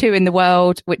to number 2 in the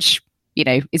world, which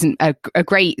isn't a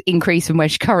great increase from where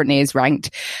she currently is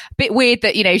ranked. Bit weird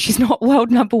that, she's not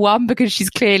world number 1 because she's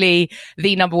clearly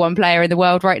the number 1 player in the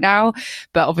world right now.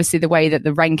 But obviously the way that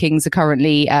the rankings are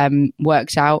currently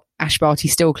worked out, Ash Barty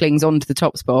still clings on to the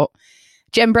top spot.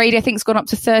 Jen Brady, I think, has gone up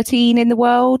to 13 in the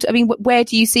world. I mean, where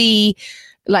do you see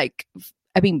both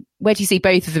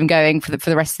of them going for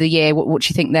the rest of the year? What do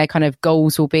you think their kind of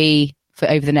goals will be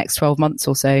for over the next 12 months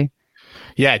or so?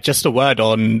 Yeah, just a word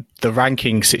on the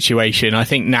ranking situation. I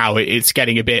think now it's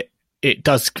getting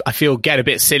I feel get a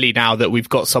bit silly now that we've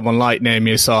got someone like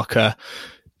Naomi Osaka,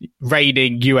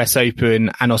 reigning US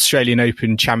Open and Australian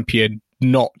Open champion,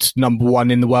 not number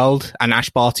one in the world, and Ash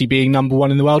Barty being number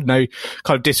one in the world. No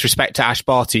kind of disrespect to Ash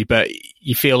Barty, but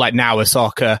you feel like now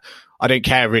Osaka, I don't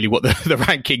care really what the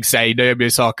rankings say. Naomi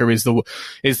Osaka is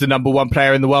the number one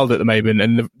player in the world at the moment,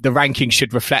 and the rankings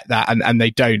should reflect that, and they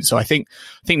don't. So I think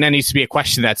there needs to be a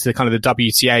question there to the kind of the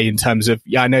WTA in terms of,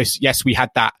 I know, yes, we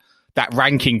had that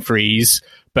ranking freeze,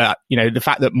 but the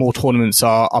fact that more tournaments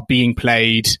are being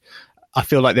played, I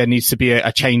feel like there needs to be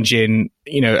a change in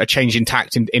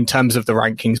tact in terms of the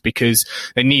rankings, because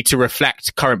they need to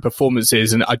reflect current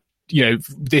performances. And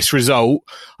this result,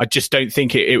 I just don't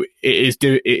think it is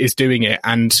doing it.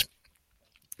 And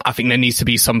I think there needs to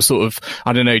be some sort of,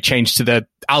 change to the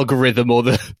algorithm or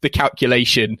the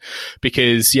calculation,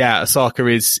 because Osaka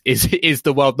is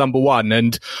the world number one.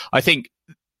 And I think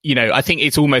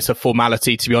it's almost a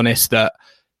formality, to be honest, that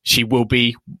she will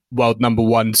be world number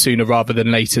one sooner rather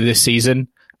than later this season.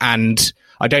 And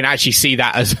I don't actually see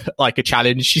that as like a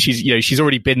challenge. She's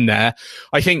already been there.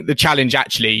 I think the challenge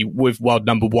actually with world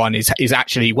number one is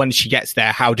actually when she gets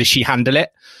there, how does she handle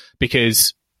it?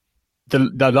 Because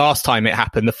the last time it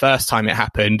happened, the first time it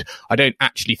happened, I don't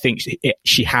actually think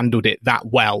she handled it that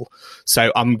well.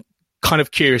 So I'm kind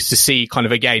of curious to see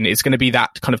again, it's going to be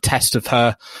that kind of test of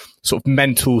her sort of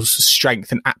mental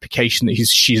strength and application that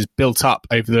she's built up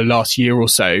over the last year or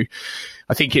so.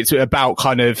 I think it's about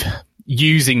kind of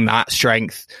using that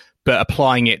strength, but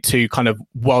applying it to kind of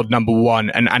world number one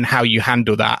and how you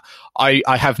handle that. I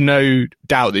have no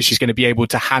doubt that she's going to be able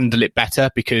to handle it better,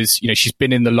 because, she's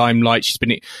been in the limelight. She's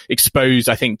been exposed,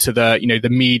 I think, to the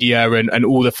media and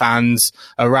all the fans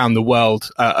around the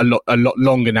world a lot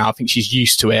longer now. I think she's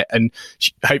used to it, and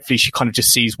hopefully she kind of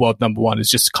just sees world number one as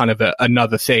just kind of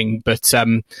another thing. But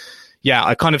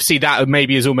I kind of see that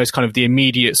maybe as almost kind of the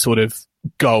immediate sort of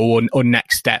goal or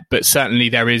next step. But certainly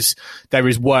there is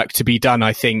work to be done,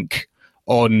 I think,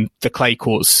 on the clay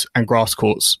courts and grass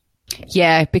courts.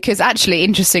 Yeah, because actually,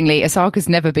 interestingly, Osaka's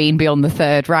never been beyond the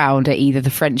third round at either the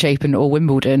French Open or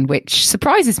Wimbledon, which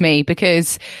surprises me,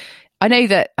 because I know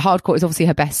that hard court is obviously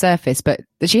her best surface, but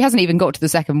that she hasn't even got to the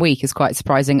second week is quite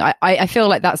surprising. I feel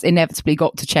like that's inevitably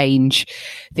got to change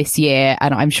this year,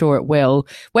 and I'm sure it will.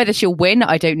 Whether she'll win,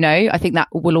 I don't know. I think that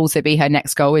will also be her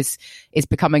next goal, is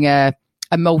becoming a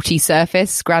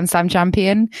multi-surface Grand Slam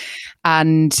champion.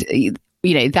 And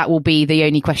that will be the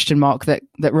only question mark that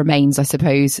remains, I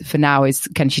suppose, for now, is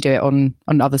can she do it on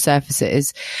other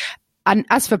surfaces? And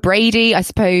as for Brady, I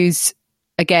suppose,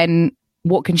 again,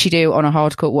 what can she do on a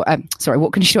hard court?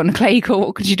 What can she do on a clay court?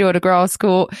 What can she do on a grass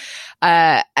court?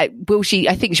 Will she?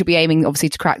 I think she'll be aiming, obviously,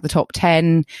 to crack the top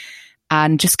 10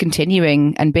 and just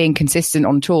continuing and being consistent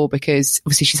on tour, because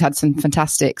obviously she's had some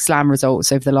fantastic slam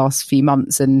results over the last few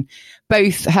months, and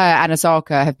both her and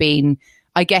Osaka have been,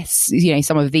 I guess,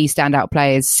 some of these standout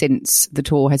players since the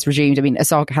tour has resumed. I mean,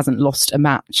 Osaka hasn't lost a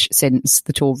match since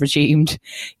the tour resumed.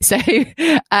 So,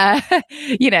 that's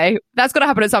got to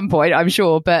happen at some point, I'm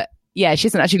sure. But yeah, she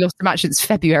hasn't actually lost a match since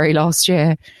February last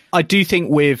year. I do think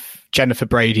with Jennifer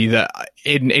Brady that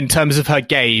in terms of her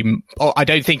game, I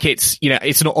don't think it's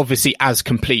not obviously as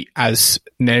complete as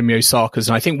Naomi Osaka's.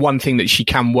 And I think one thing that she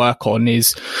can work on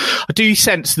is, I do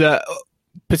sense that,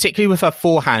 particularly with her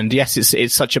forehand, yes,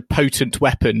 it's such a potent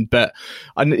weapon, but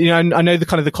I know the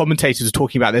kind of the commentators are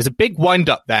talking about there's a big wind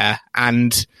up there,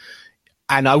 and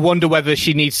I wonder whether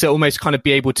she needs to almost kind of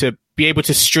be able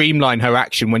to streamline her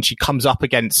action when she comes up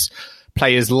against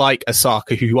players like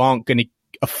Osaka, who aren't going to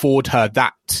afford her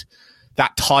that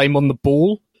time on the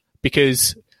ball,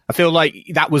 because I feel like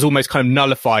that was almost kind of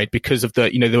nullified because of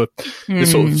the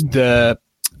sort of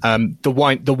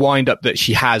the wind up that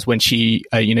she has when she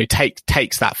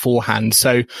takes that forehand.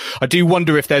 So I do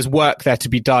wonder if there's work there to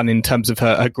be done in terms of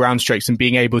her ground strokes and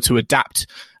being able to adapt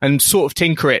and sort of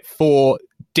tinker it for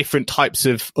different types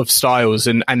of styles,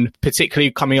 and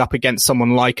particularly coming up against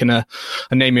someone like a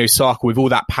Naomi Osaka with all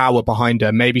that power behind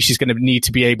her. Maybe she's going to need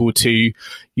to be able to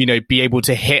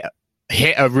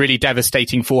hit a really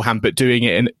devastating forehand, but doing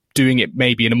it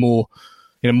maybe in a more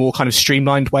kind of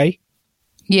streamlined way.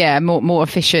 Yeah, more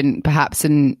efficient perhaps,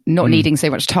 and not needing so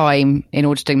much time in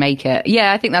order to make it.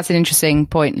 Yeah, I think that's an interesting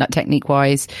point, like technique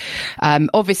wise.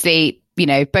 Obviously,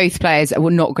 both players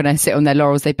were not going to sit on their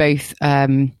laurels. They both,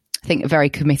 I think, are very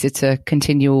committed to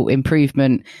continual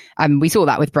improvement. We saw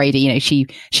that with Brady. She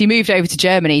moved over to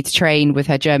Germany to train with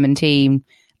her German team,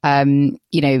 in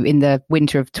the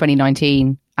winter of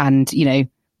 2019. And,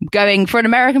 going for an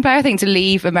American player, I think, to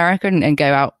leave America and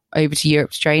go out over to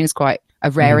Europe to train is quite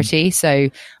a rarity. So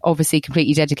obviously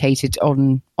completely dedicated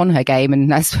on her game,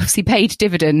 and that's obviously paid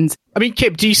dividends. I mean,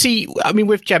 Kip,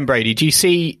 with Jen Brady, do you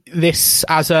see this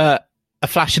as a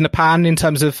flash in the pan in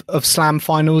terms of slam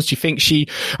finals? Do you think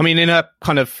in a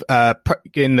kind of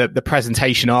in the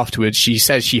presentation afterwards, she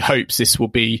says she hopes this will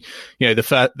be,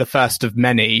 the first of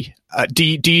many. Do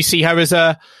you see her as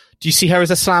a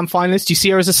slam finalist? Do you see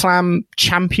her as a slam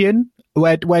champion?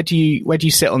 Where do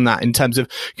you sit on that in terms of,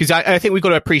 because I think we've got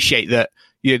to appreciate that,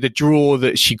 the draw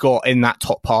that she got in that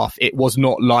top half, it was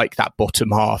not like that bottom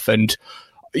half. And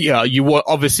you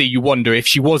wonder if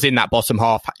she was in that bottom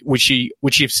half, would she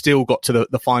have still got to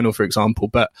the final, for example?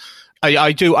 But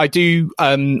I do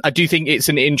think it's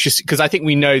an interesting, because I think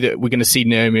we know that we're going to see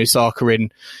Naomi Osaka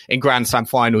in Grand Slam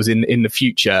finals in the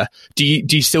future. Do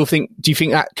you think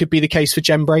that could be the case for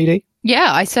Jen Brady?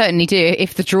 Yeah, I certainly do.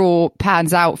 If the draw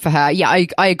pans out for her, yeah,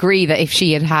 I agree that if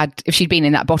she'd been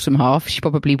in that bottom half, she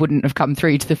probably wouldn't have come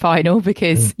through to the final,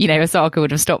 because Osaka would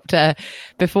have stopped her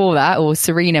before that, or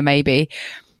Serena maybe.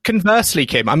 Conversely,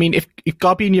 Kim, I mean, if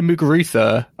Garbiñe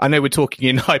Muguruza, I know we're talking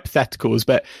in hypotheticals,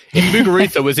 but if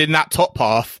Muguruza was in that top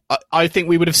half, I think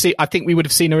we would have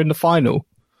seen her in the final.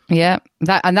 Yeah,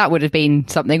 that would have been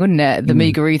something, wouldn't it? The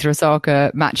Muguruza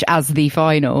Osaka match as the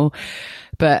final.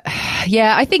 But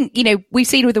yeah, I think, we've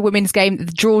seen with the women's game, the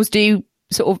draws do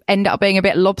sort of end up being a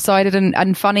bit lopsided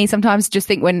and funny sometimes. Just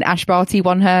think when Ash Barty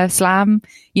won her slam,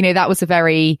 that was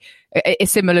a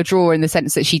similar draw in the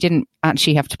sense that she didn't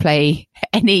actually have to play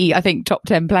any, I think, top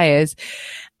 10 players,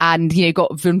 and,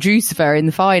 got Vondrousova in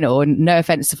the final. And no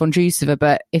offense to Vondrousova,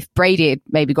 but if Brady had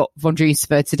maybe got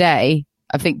Vondrousova today,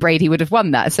 I think Brady would have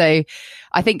won that. So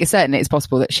I think certainly it's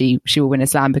possible that she will win a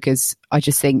slam, because I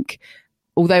just think,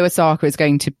 although Osaka is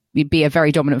going to be a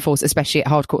very dominant force, especially at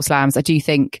hardcourt slams, I do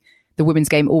think the women's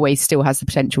game always still has the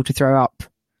potential to throw up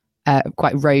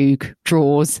quite rogue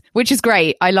draws, which is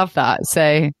great. I love that.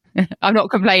 So I'm not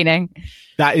complaining.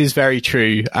 That is very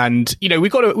true. And,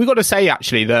 we've got to say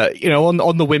actually that,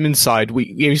 on the women's side,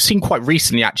 we've seen quite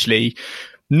recently actually,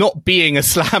 not being a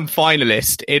slam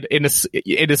finalist in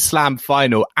a slam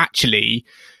final actually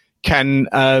can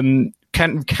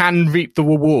reap the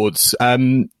rewards.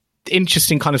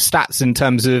 Interesting kind of stats in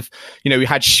terms of, we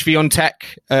had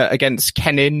Swiatek against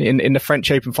Kenin in the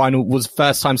French Open final, was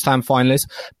first time slam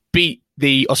finalist, beat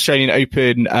the Australian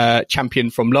Open champion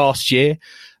from last year.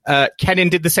 Kenin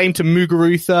did the same to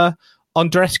Muguruza.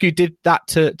 Andreescu did that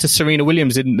to Serena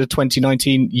Williams in the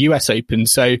 2019 US Open.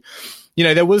 So,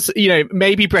 there was,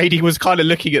 maybe Brady was kind of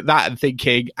looking at that and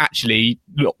thinking, actually,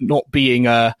 not being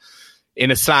in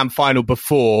a slam final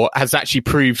before has actually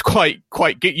proved quite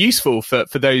useful for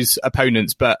those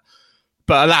opponents. But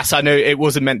alas, I know it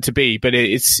wasn't meant to be. But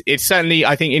it's certainly,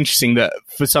 I think, interesting that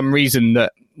for some reason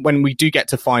that when we do get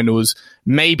to finals,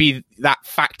 maybe that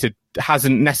factor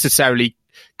hasn't necessarily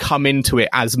come into it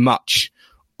as much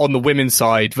on the women's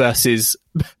side versus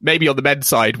maybe on the men's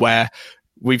side, where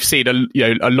we've seen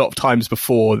a lot of times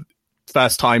before,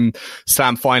 first time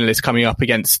slam finalists coming up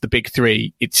against the big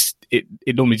three, it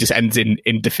normally just ends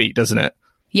in defeat, doesn't it?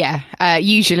 Yeah,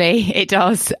 usually it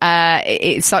does.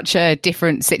 It's such a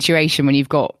different situation when you've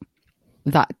got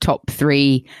that top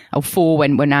 3 or 4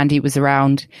 when Andy was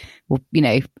around. Well,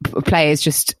 players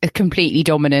just completely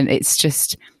dominant. It's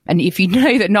just, and if you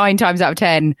know that 9 times out of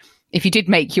 10, if you did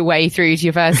make your way through to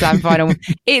your first slam final,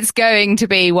 it's going to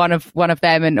be one of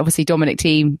them. And obviously Dominic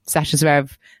Thiem, Sasha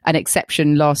Zverev, an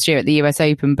exception last year at the US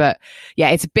Open. But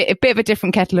yeah, it's a bit of a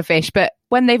different kettle of fish. But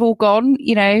when they've all gone,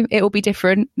 it will be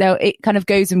different. Now it kind of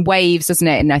goes in waves, doesn't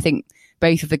it? And I think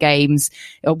both of the games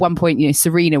at one point,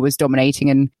 Serena was dominating,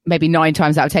 and maybe 9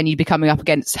 times out of 10 you'd be coming up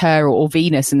against her or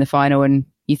Venus in the final, and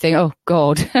you think, oh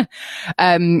God. But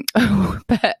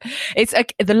it's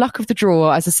the luck of the draw,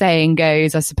 as the saying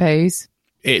goes, I suppose.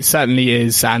 It certainly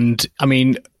is. And I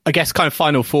mean, I guess kind of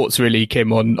final thoughts really,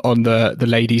 Kim, on the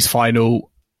ladies final.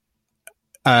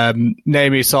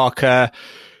 Naomi Osaka,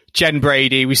 Jen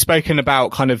Brady, we've spoken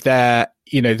about kind of their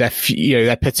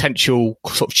potential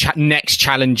sort of next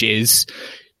challenges.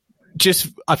 Just,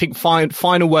 I think,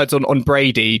 final words on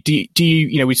Brady. Do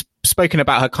you, we've spoken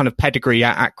about her kind of pedigree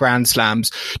at Grand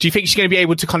Slams. Do you think she's going to be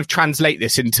able to kind of translate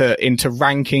this into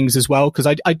rankings as well?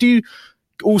 Because I do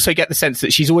also get the sense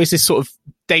that she's always this sort of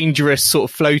dangerous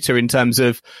sort of floater in terms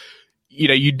of,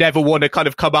 you never want to kind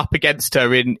of come up against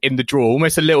her in the draw,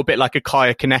 almost a little bit like a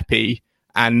Kaya Kanepi.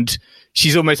 And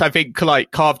she's almost, I think,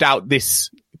 like carved out this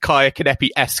Kaya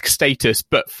Kanepi-esque status,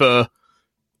 but for,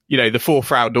 the fourth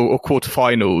round or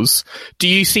quarterfinals. Do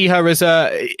you see her as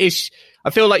I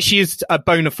feel like she is a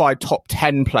bona fide top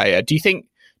 10 player. Do you think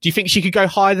she could go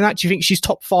higher than that? Do you think she's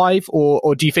top 5,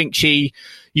 or do you think she,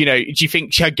 do you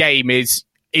think her game is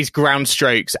ground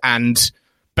strokes and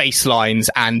baselines,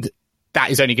 and that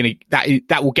is only going to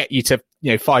that will get you to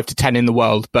 5 to 10 in the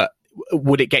world, but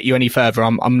would it get you any further?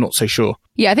 I'm not so sure.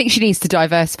 Yeah, I think she needs to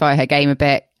diversify her game a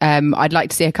bit. I'd like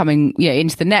to see her coming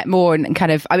into the net more and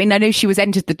kind of. I mean, I know she was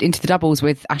entered into the doubles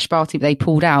with Ash Barty, but they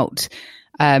pulled out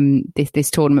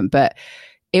this tournament. But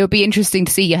it would be interesting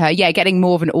to see her, getting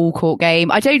more of an all-court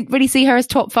game. I don't really see her as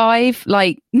top 5.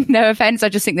 Like, no offense, I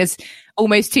just think there's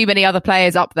almost too many other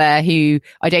players up there who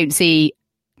I don't see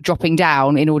dropping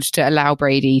down in order to allow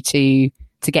Brady to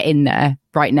get in there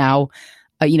right now.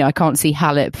 I can't see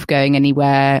Halep going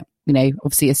anywhere.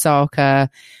 Obviously Osaka.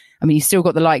 I mean, you've still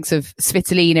got the likes of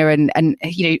Svitolina and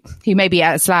who maybe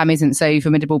at Slam isn't so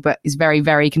formidable, but is very,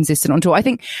 very consistent on tour. I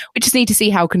think we just need to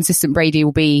see how consistent Brady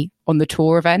will be on the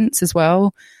tour events as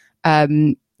well.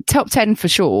 Top 10 for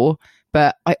sure,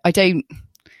 but I don't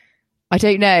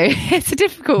know. It's a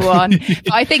difficult one.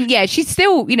 But I think, she's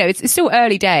still, it's still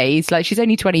early days. Like, she's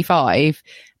only 25.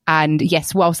 And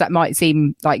yes, whilst that might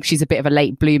seem like she's a bit of a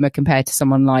late bloomer compared to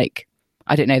someone like,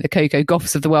 I don't know, the Coco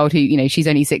Gauffs of the world who, she's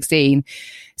only 16.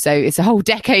 So it's a whole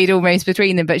decade almost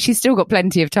between them, but she's still got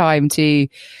plenty of time to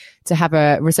have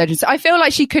a resurgence. I feel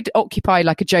like she could occupy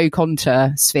like a Joe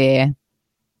Conter sphere,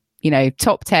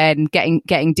 top 10,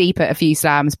 getting deep at a few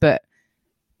slams, but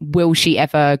will she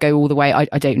ever go all the way?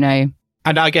 I don't know.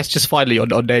 And I guess just finally on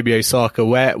Naomi Osaka,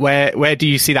 where do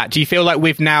you see that? Do you feel like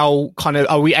we've now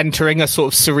are we entering a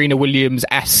sort of Serena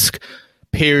Williams-esque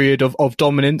period of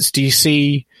dominance? Do you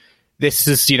see this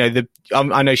as,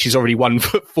 I know she's already won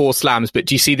 4 slams, but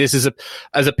do you see this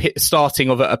as a starting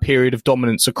of a period of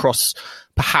dominance across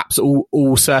perhaps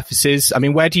all surfaces? I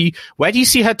mean, where do you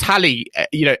see her tally,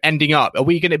 ending up? Are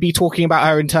we going to be talking about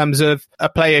her in terms of a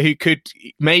player who could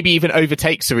maybe even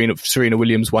overtake Serena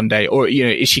Williams one day? Or,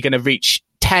 is she going to reach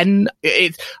 10?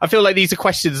 I feel like these are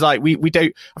questions like we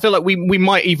don't, I feel like we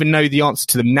might even know the answer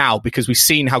to them now because we've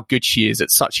seen how good she is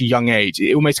at such a young age.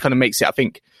 It almost kind of makes it, I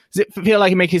think, does it feel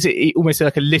like it makes it almost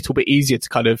like a little bit easier to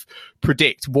kind of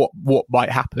predict what might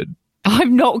happen?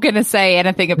 I'm not going to say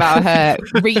anything about her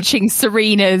reaching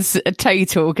Serena's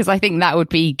total because I think that would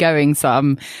be going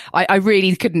some. I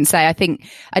really couldn't say. I think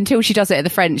until she does it at the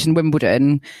French and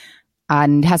Wimbledon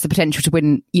and has the potential to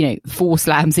win, 4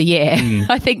 slams a year,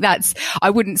 I think I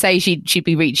wouldn't say she'd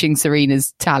be reaching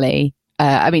Serena's tally.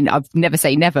 I mean, I've never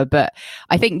say never, but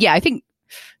I think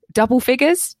double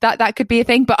figures, that could be a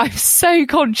thing, but I'm so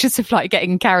conscious of like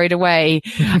getting carried away.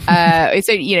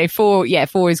 So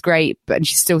 4 is great, and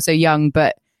she's still so young,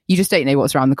 but you just don't know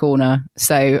what's around the corner.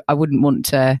 So I wouldn't want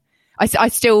to. I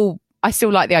still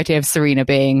like the idea of Serena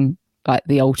being like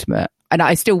the ultimate, and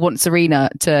I still want Serena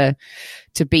to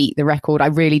beat the record. I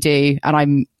really do,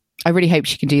 and I really hope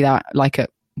she can do that, like at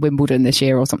Wimbledon this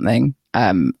year or something.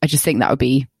 I just think that would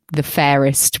be the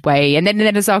fairest way, and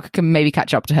then Osaka can maybe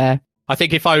catch up to her. I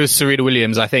think if I was Serena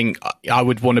Williams, I think I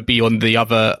would want to be on the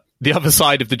other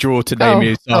side of the draw to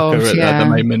Naomi Osaka at the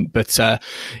moment. But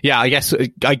I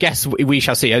guess we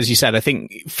shall see. As you said, I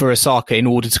think for Osaka, in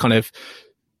order to kind of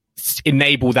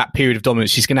enable that period of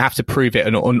dominance, she's going to have to prove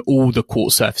it on all the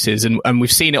court surfaces, and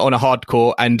we've seen it on a hard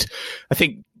court. And I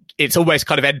think it's almost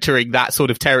kind of entering that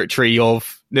sort of territory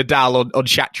of Nadal on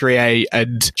Chatrier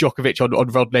and Djokovic on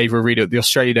Rod Laver Arena at the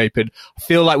Australian Open. I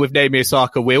feel like with Naomi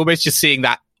Osaka, we're almost just seeing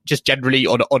that just generally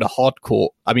on a hard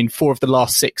court. I mean, 4 of the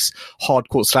last 6 hard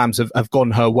court slams have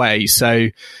gone her way. So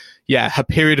yeah, her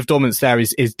period of dominance there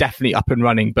is definitely up and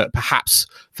running, but perhaps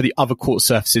for the other court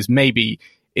surfaces, maybe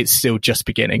it's still just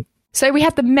beginning. So we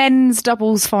had the men's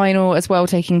doubles final as well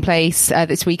taking place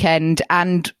this weekend,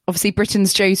 and obviously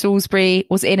Britain's Joe Salisbury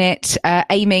was in it,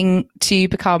 aiming to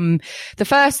become the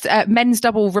first men's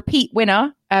double repeat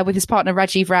winner with his partner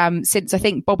Rajiv Ram since I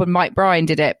think Bob and Mike Bryan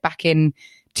did it back in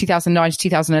 2009 to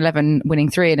 2011, winning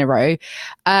 3 in a row.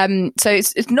 So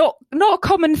it's not a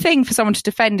common thing for someone to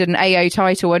defend an AO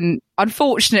title, and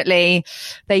unfortunately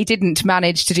they didn't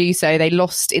manage to do so. They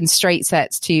lost in straight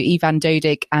sets to Ivan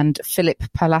Dodig and Filip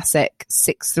Polasek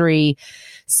 6-3,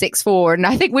 6-4. And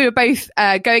I think we were both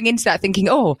going into that thinking,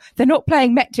 they're not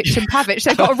playing Metic and Pavic.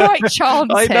 They've got a right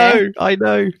chance I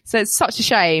know. So it's such a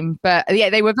shame. But yeah,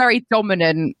 they were very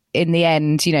dominant in the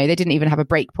end. They didn't even have a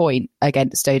break point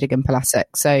against Dodig and Polasek.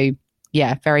 So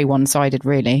yeah, very one-sided,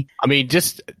 really. I mean,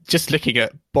 just looking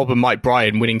at Bob and Mike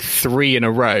Bryan winning 3 in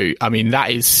a row, I mean,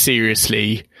 that is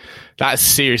seriously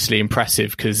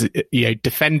impressive because,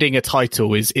 defending a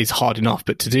title is hard enough,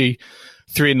 but to do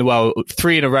 3 in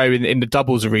a row in the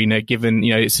doubles arena, given,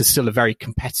 it's still a very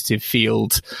competitive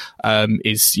field,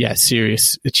 is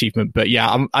serious achievement. But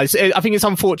yeah, I think it's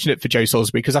unfortunate for Joe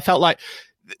Salisbury because I felt like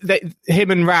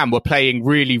him and Ram were playing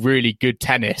really, really good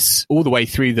tennis all the way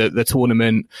through the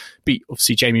tournament. Beat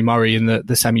obviously Jamie Murray in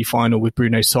the semi-final with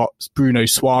Bruno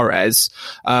Suarez.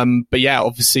 But yeah,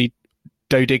 obviously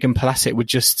Dodig and Polasek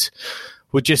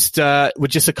were just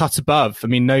a cut above. I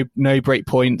mean, no break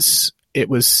points. It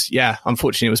was,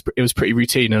 unfortunately it was pretty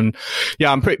routine. And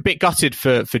yeah, I'm a bit gutted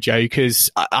for Joe,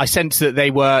 because I sense that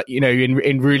they were,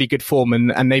 in really good form,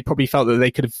 and they probably felt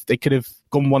that they could have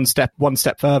gone one step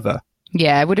further.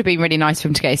 Yeah, it would have been really nice for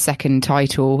him to get his second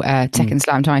title, second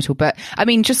slam title. But I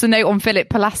mean, just a note on Philip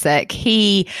Polasek.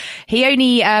 He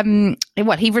only,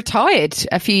 he retired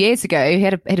a few years ago. He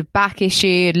had a back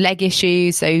issue, leg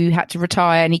issue, so he had to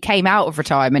retire, and he came out of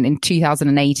retirement in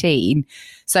 2018.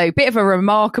 So a bit of a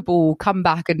remarkable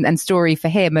comeback and story for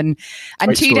him. And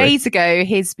 2 days ago,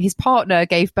 his partner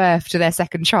gave birth to their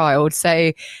second child.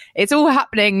 So it's all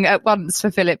happening at once for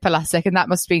Philip Polasek. And that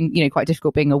must have been, quite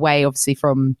difficult being away, obviously,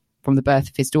 from the birth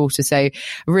of his daughter. So a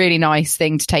really nice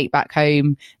thing to take back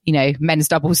home, men's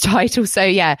doubles title. So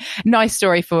yeah, nice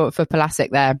story for Polasek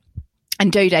there. And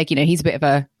Dodig, he's a bit of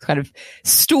a kind of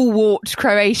stalwart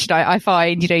Croatian, I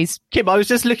find. He's... Kim, I was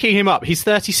just looking him up. He's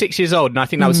 36 years old, and I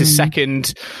think that was his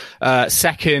second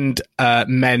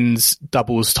men's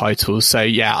doubles title. So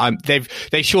yeah,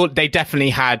 they definitely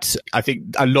had, I think,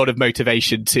 a lot of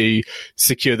motivation to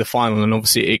secure the final, and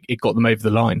obviously it got them over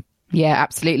the line. Yeah,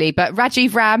 absolutely. But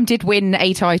Rajiv Ram did win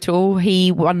a title. He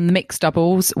won the mixed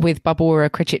doubles with Barbora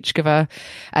Krejcikova.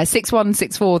 6-1,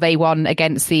 6-4 they won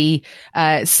against the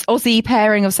Aussie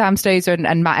pairing of Sam Stosur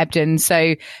and Matt Ebden.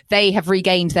 So they have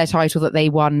regained their title that they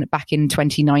won back in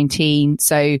 2019.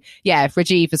 So yeah,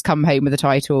 Rajiv has come home with a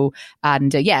title.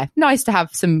 And nice to have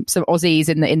some Aussies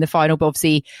in the final, but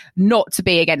obviously not to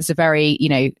be against a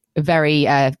very, very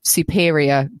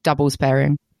superior doubles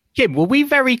pairing. Kim, were we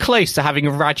very close to having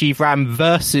a Rajiv Ram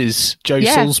versus Joe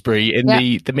Salisbury in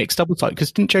the mixed double title?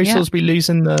 Because didn't Joe Salisbury lose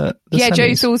in the semis?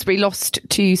 Joe Salisbury lost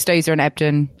to Stosur and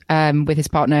Ebden with his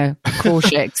partner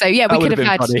Korshik. So yeah, we could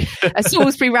have had a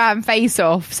Salisbury Ram face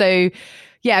off. So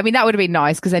yeah, I mean, that would have been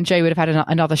nice, because then Joe would have had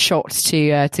another shot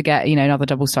to get, another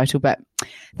doubles title. But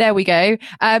there we go.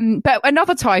 But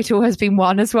another title has been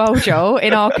won as well, Joel,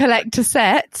 in our collector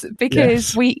set,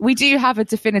 because we do have a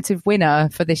definitive winner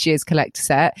for this year's collector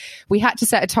set. We had to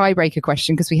set a tiebreaker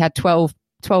question because we had 12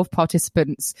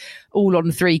 participants all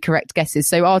on 3 correct guesses.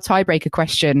 So our tiebreaker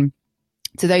question,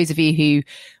 to those of you who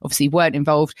obviously weren't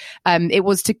involved, it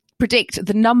was to predict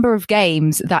the number of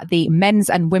games that the men's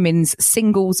and women's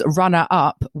singles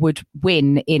runner-up would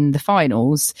win in the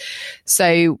finals.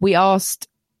 So we asked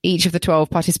each of the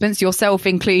 12 participants, yourself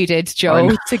included,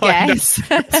 Joel, to guess.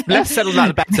 Let's settle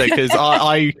that better, because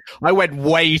I went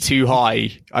way too high.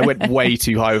 I went way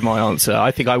too high with my answer. I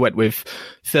think I went with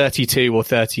 32 or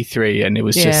 33, and it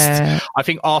was just, I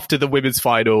think after the women's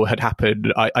final had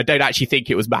happened, I don't actually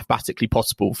think it was mathematically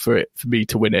possible for me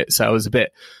to win it. So I was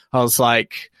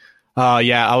like,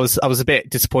 I was a bit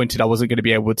disappointed I wasn't going to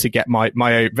be able to get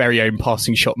my very own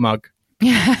passing shot mug.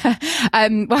 Well,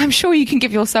 I'm sure you can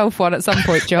give yourself one at some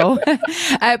point, Joel.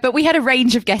 But we had a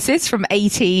range of guesses from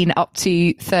 18 up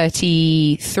to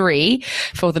 33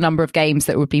 for the number of games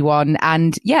that would be won.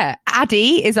 And yeah,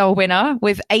 Addy is our winner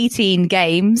with 18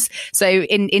 games. So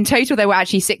in total, there were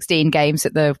actually 16 games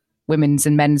that the women's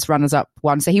and men's runners-up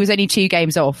won. So he was only 2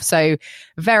 games off. So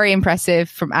very impressive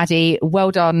from Addy.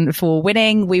 Well done for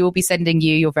winning. We will be sending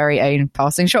you your very own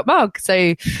passing shot mug.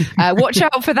 So watch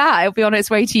out for that. It'll be on its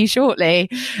way to you shortly.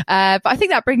 But I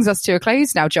think that brings us to a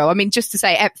close now, Joel. I mean, just to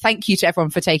say thank you to everyone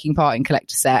for taking part in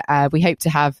Collector Set. We hope to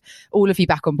have all of you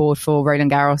back on board for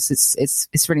Roland Garros.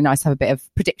 It's really nice to have a bit of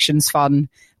predictions fun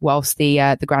whilst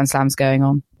the Grand Slam's going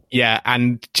on. Yeah,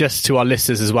 and just to our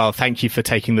listeners as well, thank you for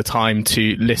taking the time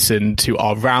to listen to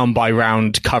our round by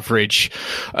round coverage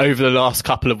over the last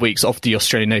couple of weeks of the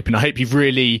Australian Open. I hope you've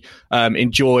really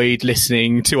enjoyed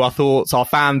listening to our thoughts, our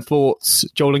fan thoughts,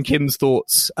 Joel and Kim's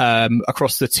thoughts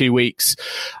across the 2 weeks.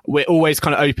 We're always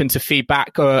kind of open to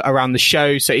feedback around the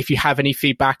show. So if you have any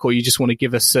feedback, or you just want to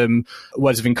give us some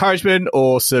words of encouragement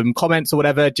or some comments or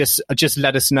whatever, just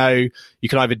let us know. You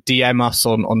can either DM us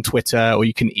on Twitter, or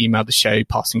you can email the show,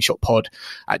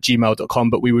 passingshotpod@gmail.com.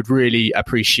 But we would really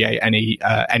appreciate any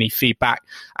feedback.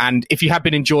 And if you have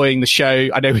been enjoying the show,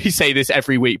 I know we say this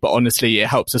every week, but honestly, it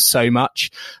helps us so much.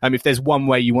 If there's one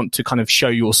way you want to kind of show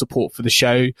your support for the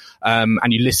show,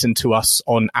 and you listen to us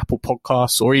on Apple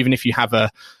Podcasts, or even if you have an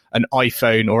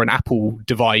iPhone or an Apple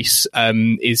device,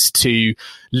 is to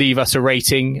leave us a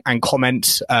rating and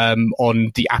comment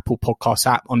on the Apple Podcast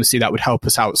app. Honestly, that would help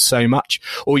us out so much.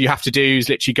 All you have to do is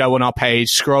literally go on our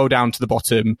page, scroll down to the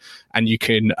bottom, and you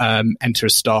can enter a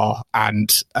star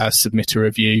and submit a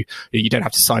review. You don't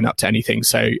have to sign up to anything.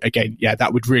 So again, yeah,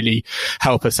 that would really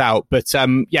help us out. But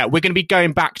yeah, we're going to be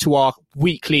going back to our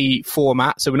weekly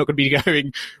format. So we're not going to be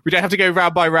we don't have to go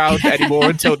round by round anymore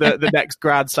until the next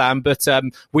Grand Slam. But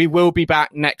we will be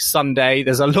back next Sunday.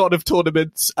 There's a lot of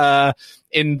tournaments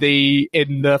in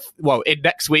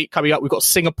next week coming up. We've got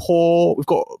Singapore, we've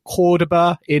got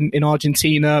Cordoba in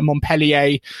Argentina,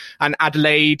 Montpellier and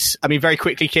Adelaide. I mean, very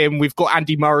quickly, Kim, we've got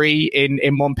Andy Murray in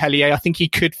Montpellier. I think he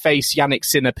could face Yannick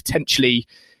Sinner potentially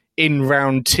in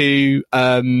round 2.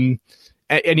 Any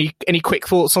quick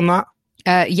thoughts on that?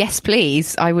 Yes,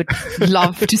 please. I would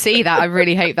love to see that. I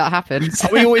really hope that happens.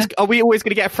 Are we always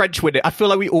going to get a French winner? I feel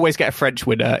like we always get a French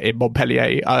winner in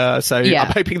Montpellier. So yeah.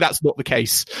 I'm hoping that's not the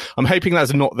case. I'm hoping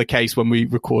that's not the case when we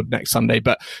record next Sunday.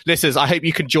 But listeners, I hope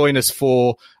you can join us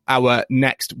for our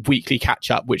next weekly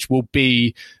catch up, which will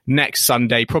be next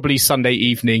Sunday, probably Sunday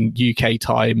evening UK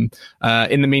time.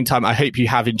 In the meantime, I hope you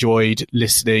have enjoyed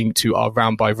listening to our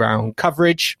round by round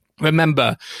coverage.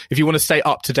 Remember, if you want to stay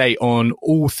up to date on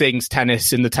all things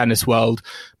tennis in the tennis world,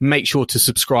 make sure to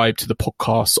subscribe to the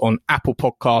podcast on Apple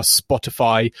Podcasts,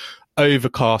 Spotify,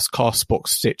 Overcast, Castbox,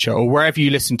 Stitcher, or wherever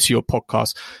you listen to your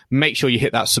podcast. Make sure you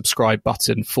hit that subscribe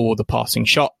button for The Passing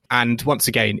Shot. And once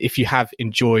again, if you have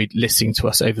enjoyed listening to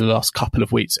us over the last couple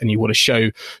of weeks and you want to show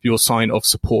your sign of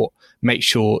support, make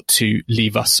sure to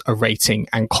leave us a rating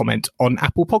and comment on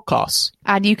Apple Podcasts.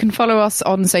 And you can follow us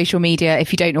on social media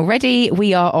if you don't already.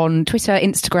 We are on Twitter,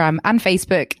 Instagram and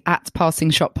Facebook at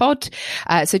Passing Shot Pod.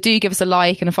 So do give us a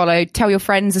like and a follow. Tell your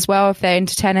friends as well if they're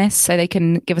into tennis so they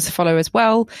can give us a follow as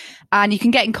well. And you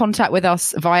can get in contact with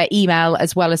us via email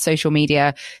as well as social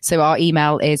media. So our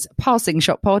email is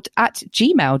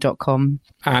passingshotpod@gmail.com.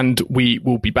 And we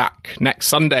will be back next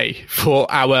Sunday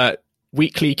for our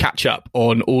weekly catch up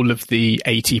on all of the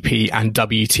ATP and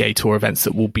WTA Tour events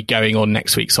that will be going on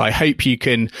next week. So I hope you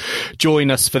can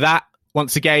join us for that.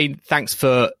 Once again, thanks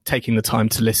for taking the time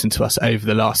to listen to us over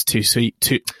the last 2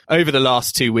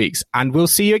 weeks, and we'll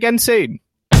see you again soon.